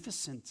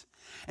magnificent.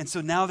 And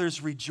so now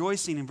there's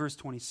rejoicing in verse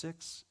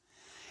 26.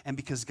 And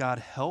because God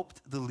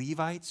helped the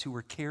Levites who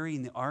were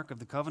carrying the ark of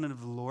the covenant of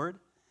the Lord,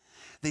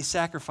 they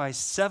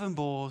sacrificed 7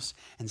 bulls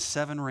and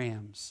 7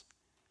 rams.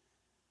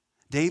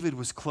 David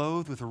was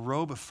clothed with a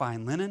robe of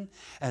fine linen,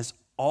 as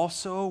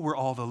also were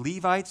all the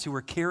Levites who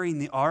were carrying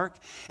the ark,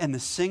 and the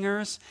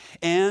singers,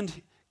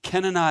 and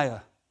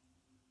Kenaniah,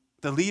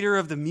 the leader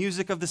of the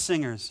music of the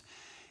singers.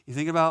 You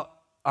think about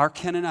our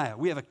Kenaniah.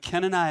 We have a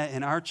Kenaniah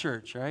in our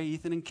church, right?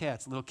 Ethan and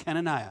Kat's, little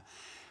Kenaniah.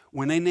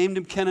 When they named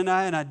him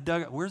Kenaniah, and I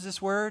dug, where's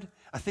this word?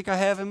 I think I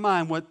have in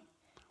mind what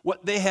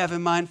they have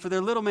in mind for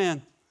their little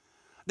man.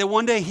 That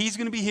one day he's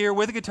going to be here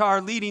with a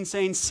guitar leading,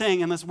 saying,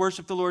 sing, and let's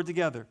worship the Lord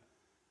together.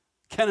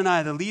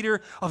 Kenaniah, the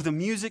leader of the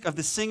music of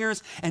the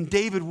singers, and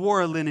David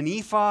wore a linen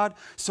ephod.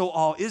 So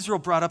all Israel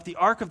brought up the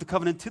ark of the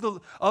covenant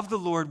of the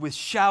Lord with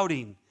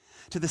shouting,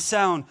 to the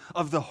sound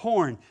of the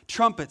horn,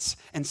 trumpets,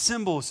 and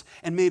cymbals,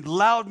 and made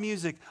loud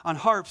music on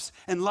harps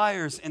and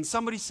lyres. And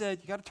somebody said,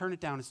 you got to turn it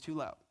down, it's too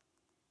loud.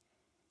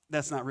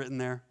 That's not written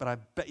there, but I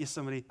bet you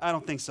somebody, I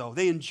don't think so.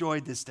 They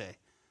enjoyed this day.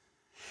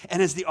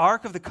 And as the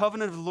ark of the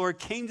covenant of the Lord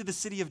came to the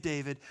city of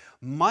David,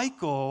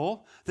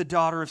 Michal, the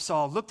daughter of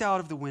Saul, looked out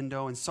of the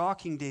window and saw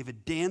King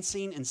David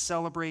dancing and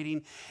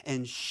celebrating,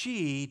 and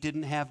she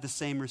didn't have the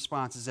same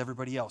response as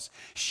everybody else.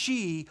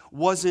 She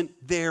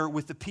wasn't there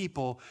with the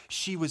people.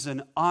 She was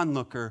an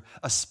onlooker,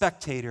 a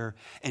spectator,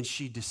 and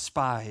she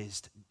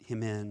despised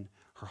him in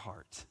her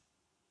heart.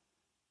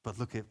 But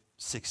look at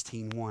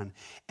 16:1.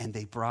 And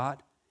they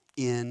brought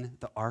in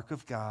the ark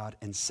of God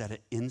and set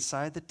it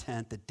inside the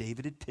tent that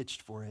David had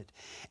pitched for it,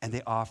 and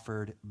they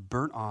offered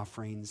burnt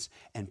offerings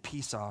and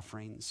peace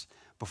offerings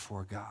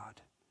before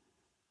God.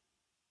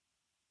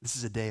 This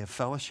is a day of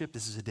fellowship.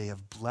 This is a day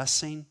of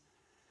blessing.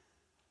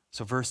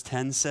 So verse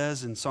 10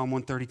 says in Psalm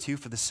 132,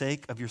 for the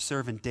sake of your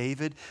servant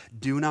David,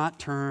 do not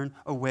turn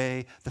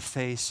away the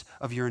face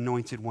of your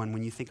anointed one.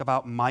 When you think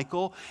about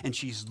Michal and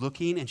she's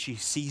looking and she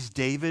sees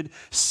David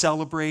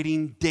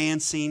celebrating,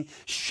 dancing,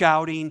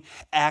 shouting,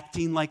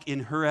 acting like,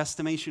 in her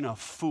estimation, a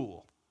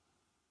fool.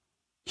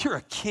 You're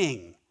a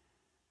king.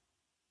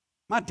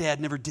 My dad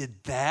never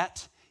did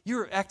that.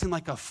 You're acting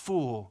like a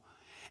fool.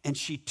 And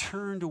she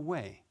turned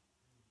away.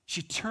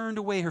 She turned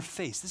away her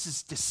face. This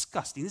is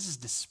disgusting. This is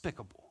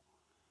despicable.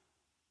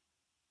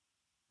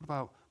 What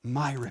about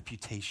my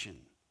reputation?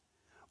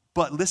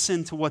 But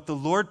listen to what the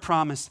Lord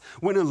promised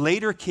when a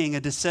later king, a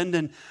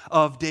descendant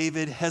of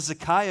David,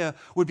 Hezekiah,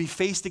 would be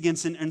faced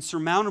against an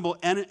insurmountable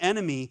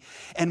enemy.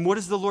 And what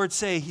does the Lord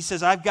say? He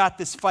says, I've got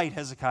this fight,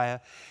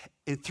 Hezekiah.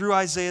 And through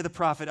Isaiah the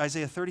prophet,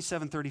 Isaiah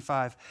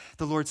 37:35,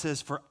 the Lord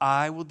says, for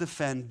I will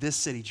defend this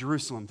city,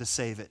 Jerusalem, to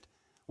save it.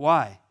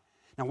 Why?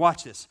 Now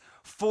watch this.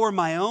 For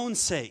my own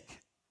sake,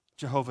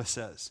 Jehovah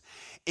says,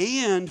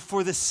 and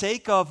for the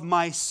sake of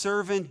my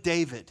servant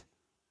David.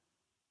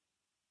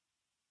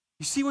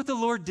 You see what the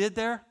Lord did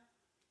there?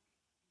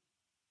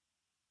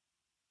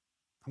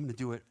 I'm going to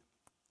do it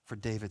for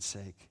David's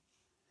sake.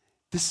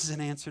 This is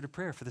an answer to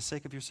prayer for the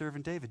sake of your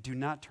servant David. Do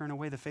not turn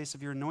away the face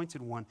of your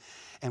anointed one.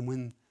 And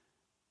when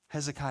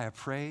Hezekiah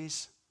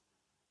prays,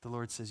 the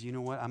Lord says, you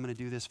know what? I'm going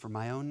to do this for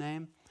my own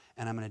name,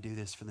 and I'm going to do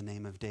this for the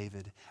name of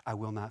David. I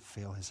will not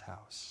fail his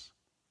house.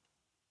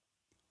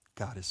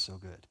 God is so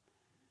good.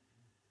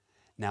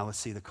 Now let's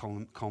see the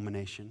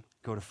culmination.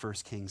 Go to 1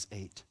 Kings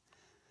 8.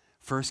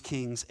 1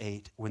 Kings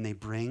 8, when they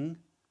bring,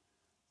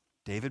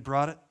 David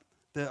brought it,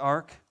 the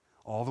ark,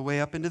 all the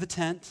way up into the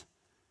tent.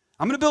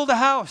 I'm going to build a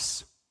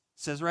house. It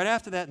says right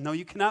after that, no,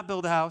 you cannot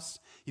build a house.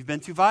 You've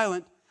been too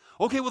violent.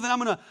 Okay, well then I'm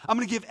going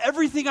to give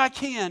everything I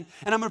can,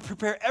 and I'm going to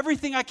prepare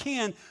everything I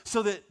can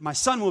so that my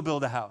son will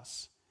build a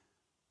house.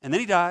 And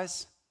then he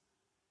dies,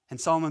 and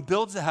Solomon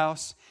builds the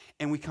house,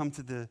 and we come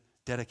to the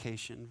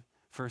dedication,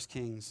 1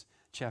 Kings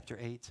chapter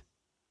 8.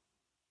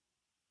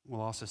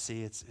 We'll also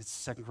see it's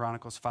 2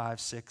 Chronicles 5,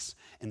 6,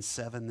 and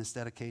 7, this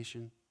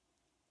dedication.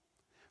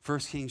 1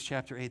 Kings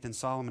chapter 8, then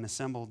Solomon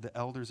assembled the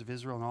elders of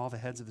Israel and all the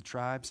heads of the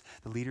tribes,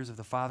 the leaders of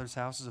the fathers'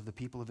 houses of the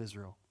people of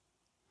Israel,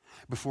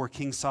 before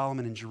King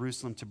Solomon in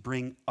Jerusalem to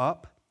bring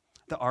up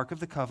the ark of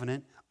the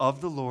covenant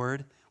of the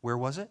Lord. Where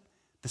was it?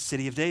 The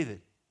city of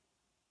David,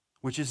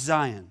 which is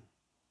Zion.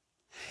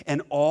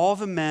 And all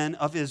the men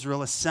of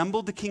Israel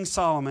assembled to King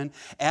Solomon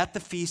at the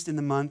feast in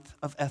the month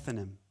of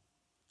Ethanim,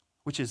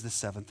 which is the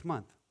 7th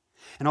month.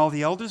 And all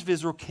the elders of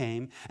Israel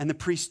came, and the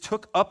priests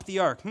took up the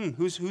ark.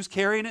 Who's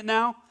carrying it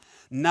now?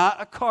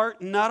 Not a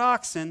cart, not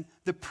oxen,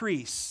 the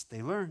priests.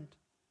 They learned.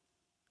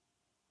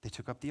 They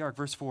took up the ark.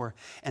 Verse 4,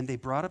 and they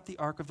brought up the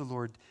ark of the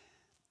Lord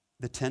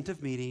the tent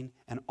of meeting,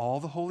 and all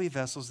the holy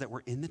vessels that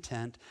were in the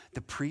tent,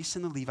 the priests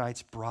and the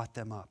Levites brought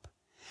them up.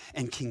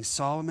 And King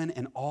Solomon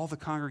and all the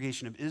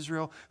congregation of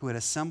Israel who had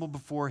assembled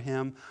before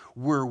him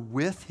were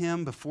with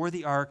him before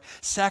the ark,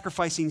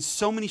 sacrificing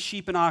so many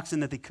sheep and oxen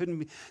that they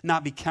could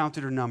not be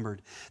counted or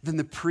numbered. Then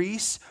the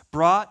priests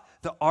brought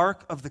the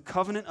ark of the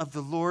covenant of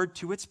the Lord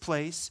to its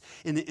place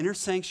in the inner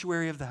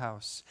sanctuary of the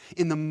house,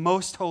 in the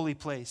most holy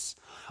place,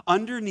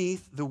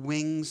 underneath the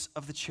wings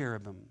of the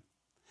cherubim.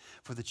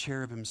 For the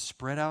cherubim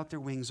spread out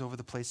their wings over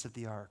the place of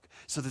the ark,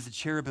 so that the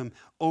cherubim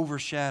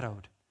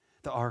overshadowed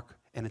the ark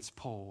and its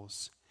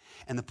poles.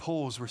 And the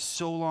poles were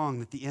so long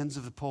that the ends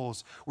of the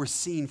poles were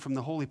seen from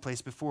the holy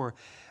place before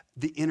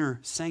the inner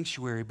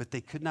sanctuary, but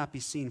they could not be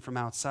seen from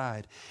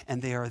outside.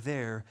 And they are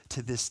there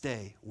to this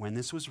day. When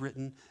this was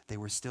written, they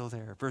were still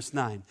there. Verse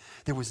 9,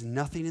 there was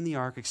nothing in the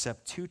ark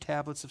except 2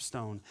 tablets of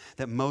stone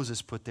that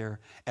Moses put there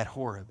at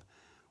Horeb,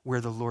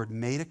 where the Lord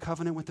made a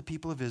covenant with the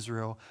people of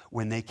Israel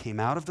when they came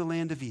out of the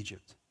land of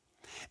Egypt.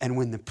 And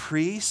when the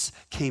priests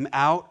came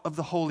out of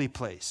the holy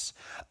place,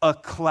 a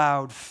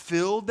cloud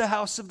filled the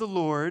house of the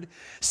Lord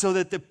so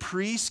that the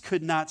priests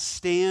could not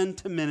stand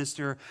to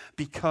minister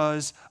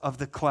because of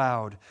the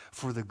cloud.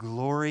 For the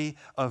glory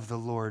of the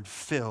Lord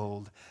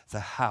filled the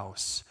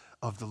house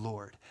of the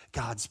Lord.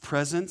 God's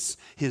presence,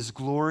 his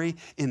glory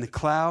in the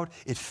cloud,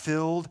 it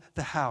filled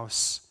the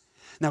house.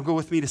 Now go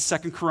with me to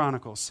 2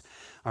 Chronicles.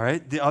 All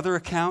right, the other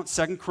account,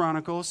 2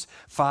 Chronicles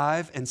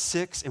 5 and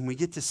 6, and we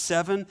get to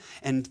 7,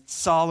 and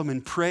Solomon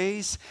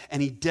prays,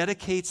 and he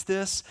dedicates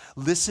this.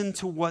 Listen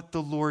to what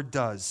the Lord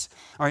does.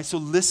 All right, so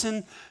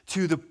listen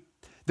to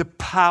the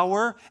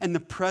power and the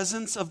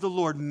presence of the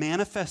Lord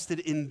manifested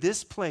in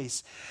this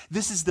place.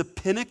 This is the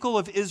pinnacle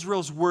of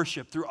Israel's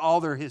worship through all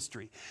their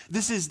history.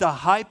 This is the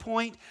high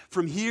point.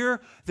 From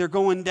here, they're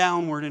going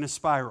downward in a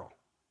spiral.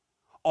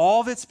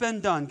 All that's been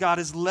done, God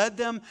has led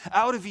them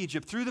out of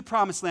Egypt, through the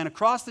promised land,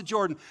 across the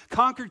Jordan,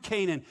 conquered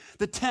Canaan,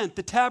 the tent,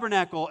 the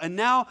tabernacle, and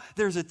now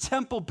there's a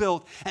temple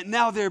built, and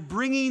now they're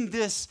bringing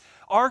this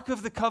Ark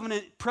of the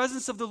Covenant,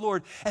 presence of the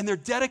Lord, and they're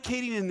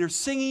dedicating, and they're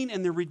singing,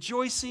 and they're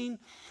rejoicing.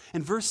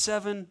 In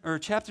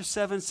chapter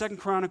 7, 2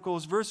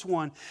 Chronicles, verse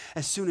 1,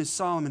 as soon as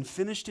Solomon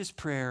finished his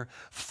prayer,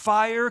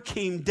 fire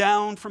came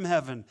down from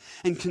heaven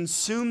and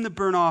consumed the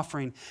burnt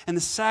offering and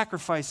the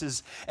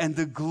sacrifices, and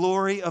the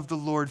glory of the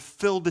Lord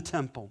filled the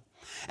temple.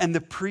 And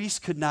the priests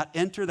could not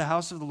enter the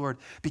house of the Lord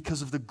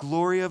because of the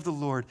glory of the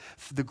Lord.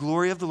 The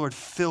glory of the Lord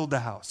filled the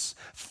house,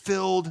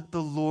 filled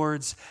the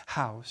Lord's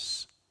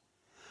house.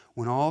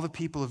 When all the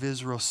people of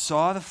Israel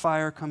saw the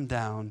fire come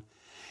down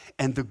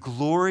and the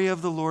glory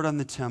of the Lord on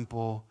the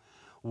temple,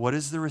 what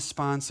is the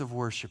response of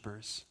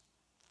worshipers?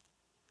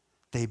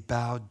 They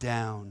bowed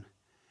down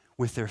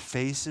with their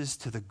faces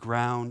to the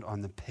ground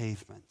on the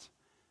pavement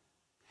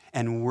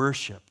and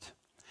worshiped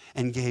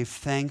and gave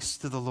thanks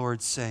to the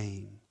Lord,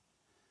 saying,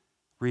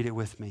 read it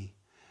with me,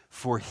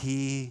 for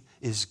he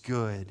is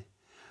good,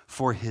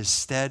 for his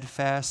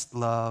steadfast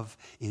love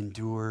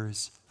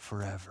endures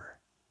forever.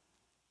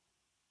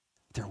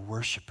 They're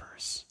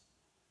worshipers.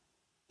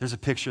 There's a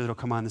picture that'll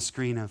come on the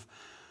screen of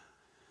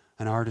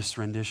an artist's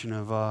rendition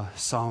of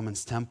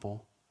Solomon's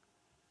temple.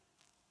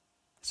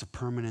 It's a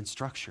permanent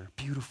structure,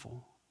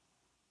 beautiful,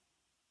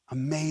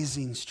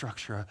 amazing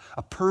structure,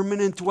 a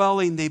permanent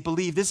dwelling. They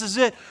believe this is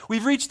it.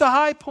 We've reached the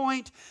high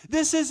point.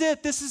 This is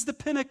it. This is the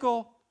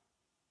pinnacle.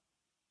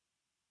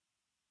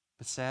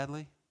 But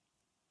sadly,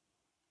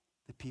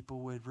 the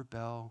people would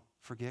rebel,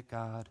 forget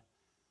God,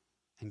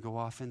 and go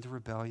off into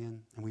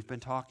rebellion. And we've been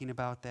talking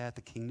about that.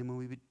 The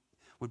kingdom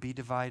would be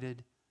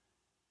divided.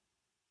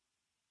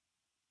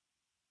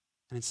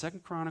 And in 2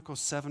 Chronicles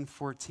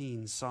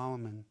 7:14,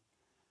 Solomon,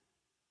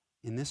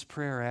 in this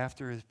prayer,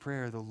 after his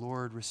prayer, the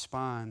Lord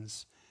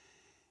responds.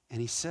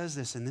 And he says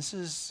this, and this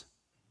is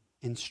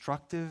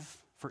instructive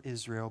for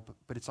Israel,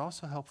 but it's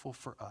also helpful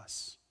for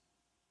us.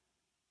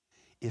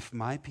 If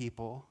my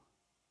people,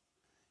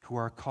 who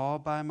are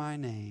called by my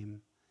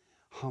name,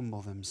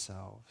 humble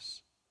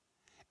themselves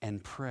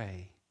and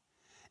pray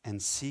and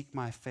seek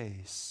my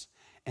face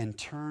and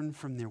turn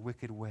from their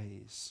wicked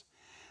ways,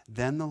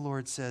 then the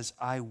Lord says,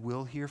 I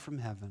will hear from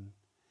heaven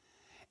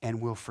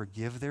and will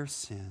forgive their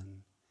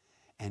sin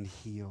and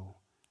heal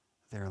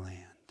their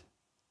land.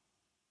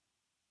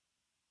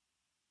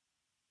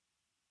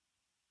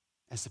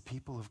 As the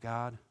people of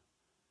God,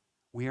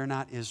 we are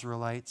not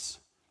Israelites.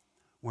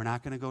 We're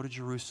not going to go to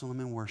Jerusalem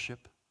and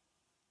worship.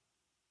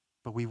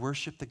 But we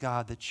worship the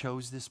God that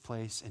chose this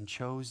place and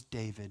chose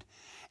David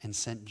and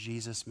sent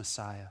Jesus,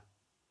 Messiah.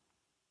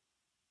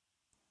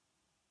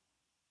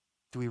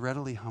 Do we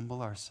readily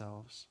humble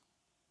ourselves?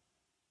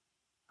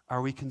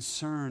 Are we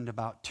concerned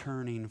about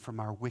turning from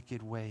our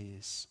wicked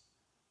ways?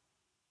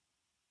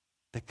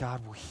 That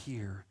God will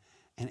hear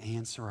and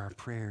answer our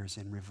prayers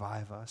and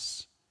revive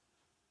us.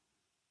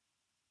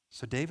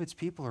 So David's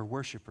people are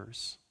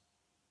worshipers.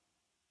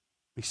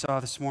 We saw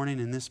this morning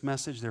in this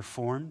message, they're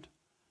formed.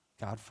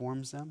 God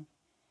forms them.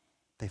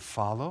 They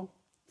follow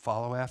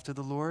after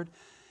the Lord.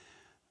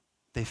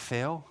 They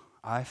fail.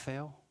 I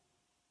fail.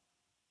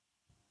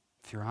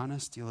 If you're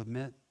honest, you'll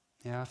admit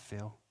Yeah, I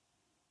fail.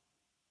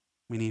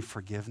 We need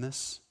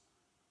forgiveness,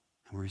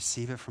 and we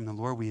receive it from the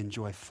Lord. We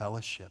enjoy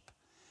fellowship.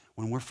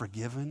 When we're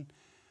forgiven,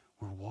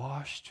 we're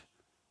washed,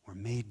 we're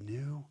made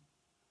new.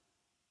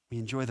 We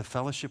enjoy the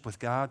fellowship with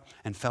God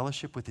and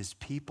fellowship with his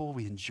people.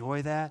 We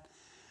enjoy that.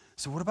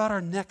 So what about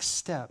our next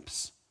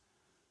steps?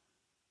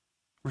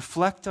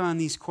 Reflect on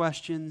these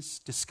questions,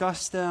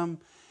 discuss them,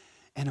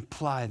 and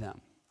apply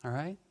them, all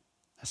right?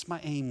 That's my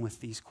aim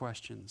with these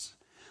questions.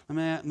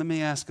 Let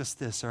me ask us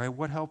this, all right?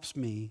 What helps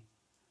me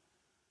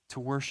to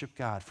worship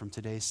God from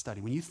today's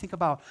study? When you think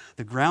about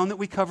the ground that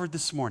we covered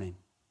this morning,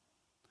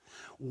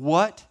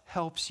 what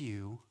helps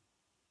you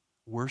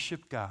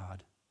worship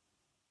God?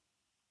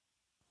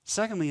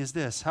 Secondly is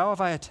this: how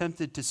have I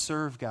attempted to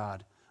serve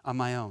God on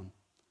my own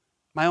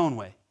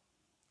way?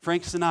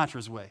 Frank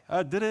Sinatra's way.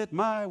 I did it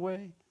my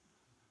way.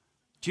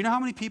 Do you know how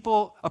many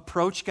people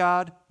approach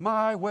God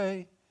my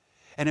way?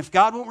 And if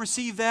God won't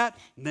receive that,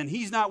 then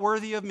he's not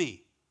worthy of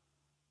me.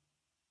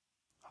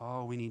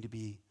 Oh, we need to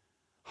be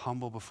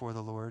humble before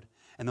the Lord.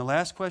 And the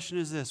last question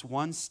is this: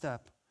 one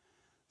step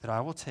that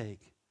I will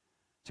take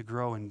to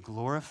grow in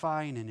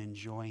glorifying and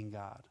enjoying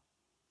God.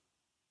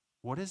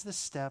 What is the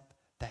step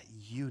that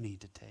you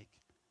need to take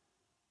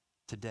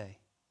today?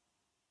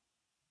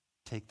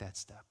 Take that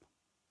step.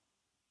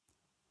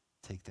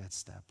 Take that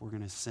step. We're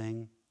going to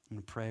sing. I'm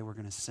going to pray. We're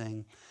going to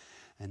sing.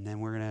 And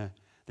then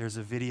there's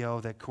a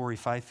video that Corey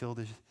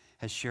Fifield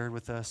has shared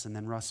with us, and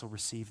then Russell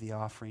received the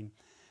offering.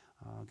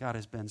 God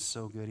has been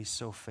so good. He's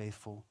so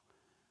faithful.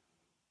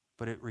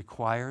 But it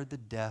required the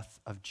death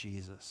of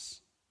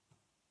Jesus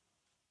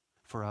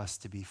for us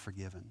to be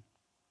forgiven.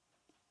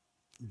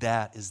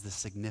 That is the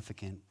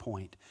significant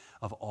point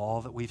of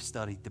all that we've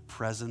studied, the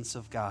presence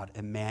of God.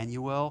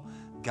 Emmanuel,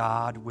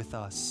 God with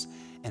us.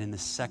 And in the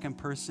second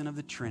person of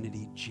the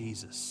Trinity,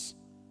 Jesus,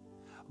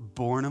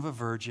 born of a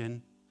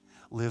virgin,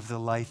 lived the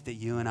life that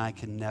you and I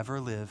can never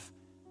live,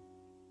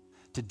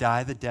 to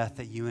die the death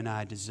that you and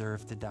I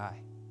deserve to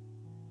die.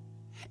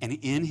 And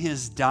in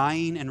his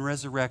dying and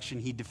resurrection,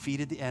 he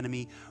defeated the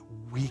enemy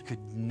we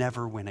could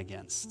never win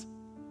against,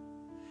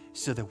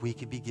 so that we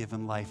could be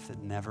given life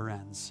that never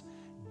ends.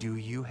 Do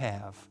you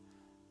have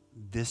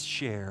this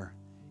share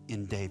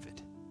in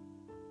David?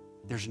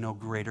 There's no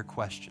greater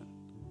question.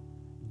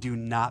 Do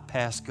not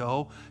pass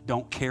go.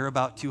 Don't care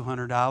about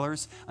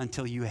 $200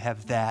 until you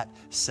have that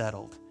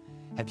settled.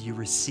 Have you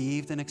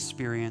received and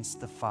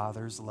experienced the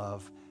Father's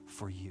love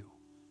for you?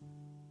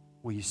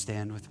 Will you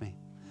stand with me?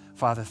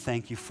 Father,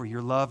 thank you for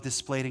your love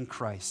displayed in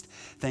Christ.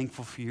 Thank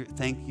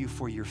you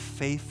for your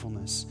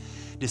faithfulness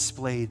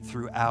displayed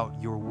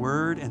throughout your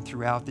word and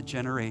throughout the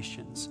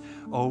generations.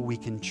 Oh, we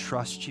can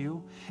trust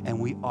you, and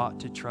we ought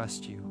to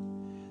trust you.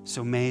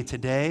 So may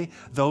today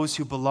those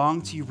who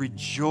belong to you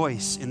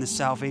rejoice in the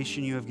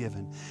salvation you have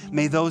given.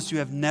 May those who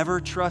have never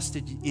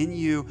trusted in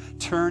you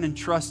turn and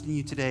trust in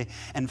you today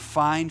and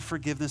find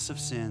forgiveness of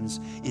sins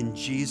in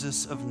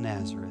Jesus of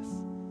Nazareth,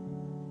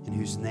 in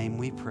whose name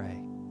we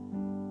pray.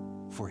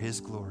 For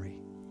his glory.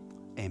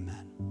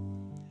 Amen.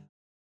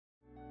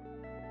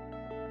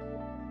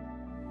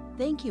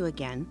 Thank you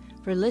again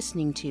for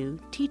listening to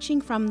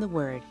Teaching from the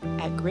Word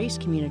at Grace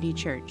Community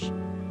Church.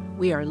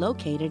 We are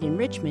located in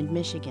Richmond,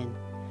 Michigan.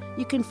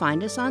 You can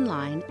find us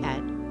online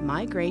at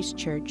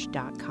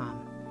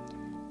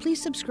mygracechurch.com.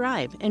 Please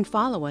subscribe and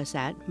follow us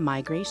at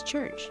My Grace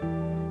Church.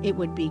 It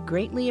would be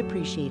greatly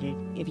appreciated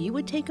if you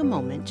would take a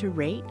moment to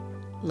rate,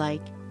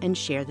 like, and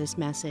share this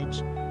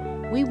message.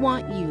 We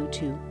want you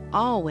to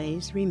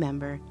always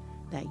remember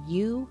that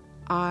you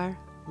are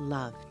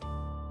loved.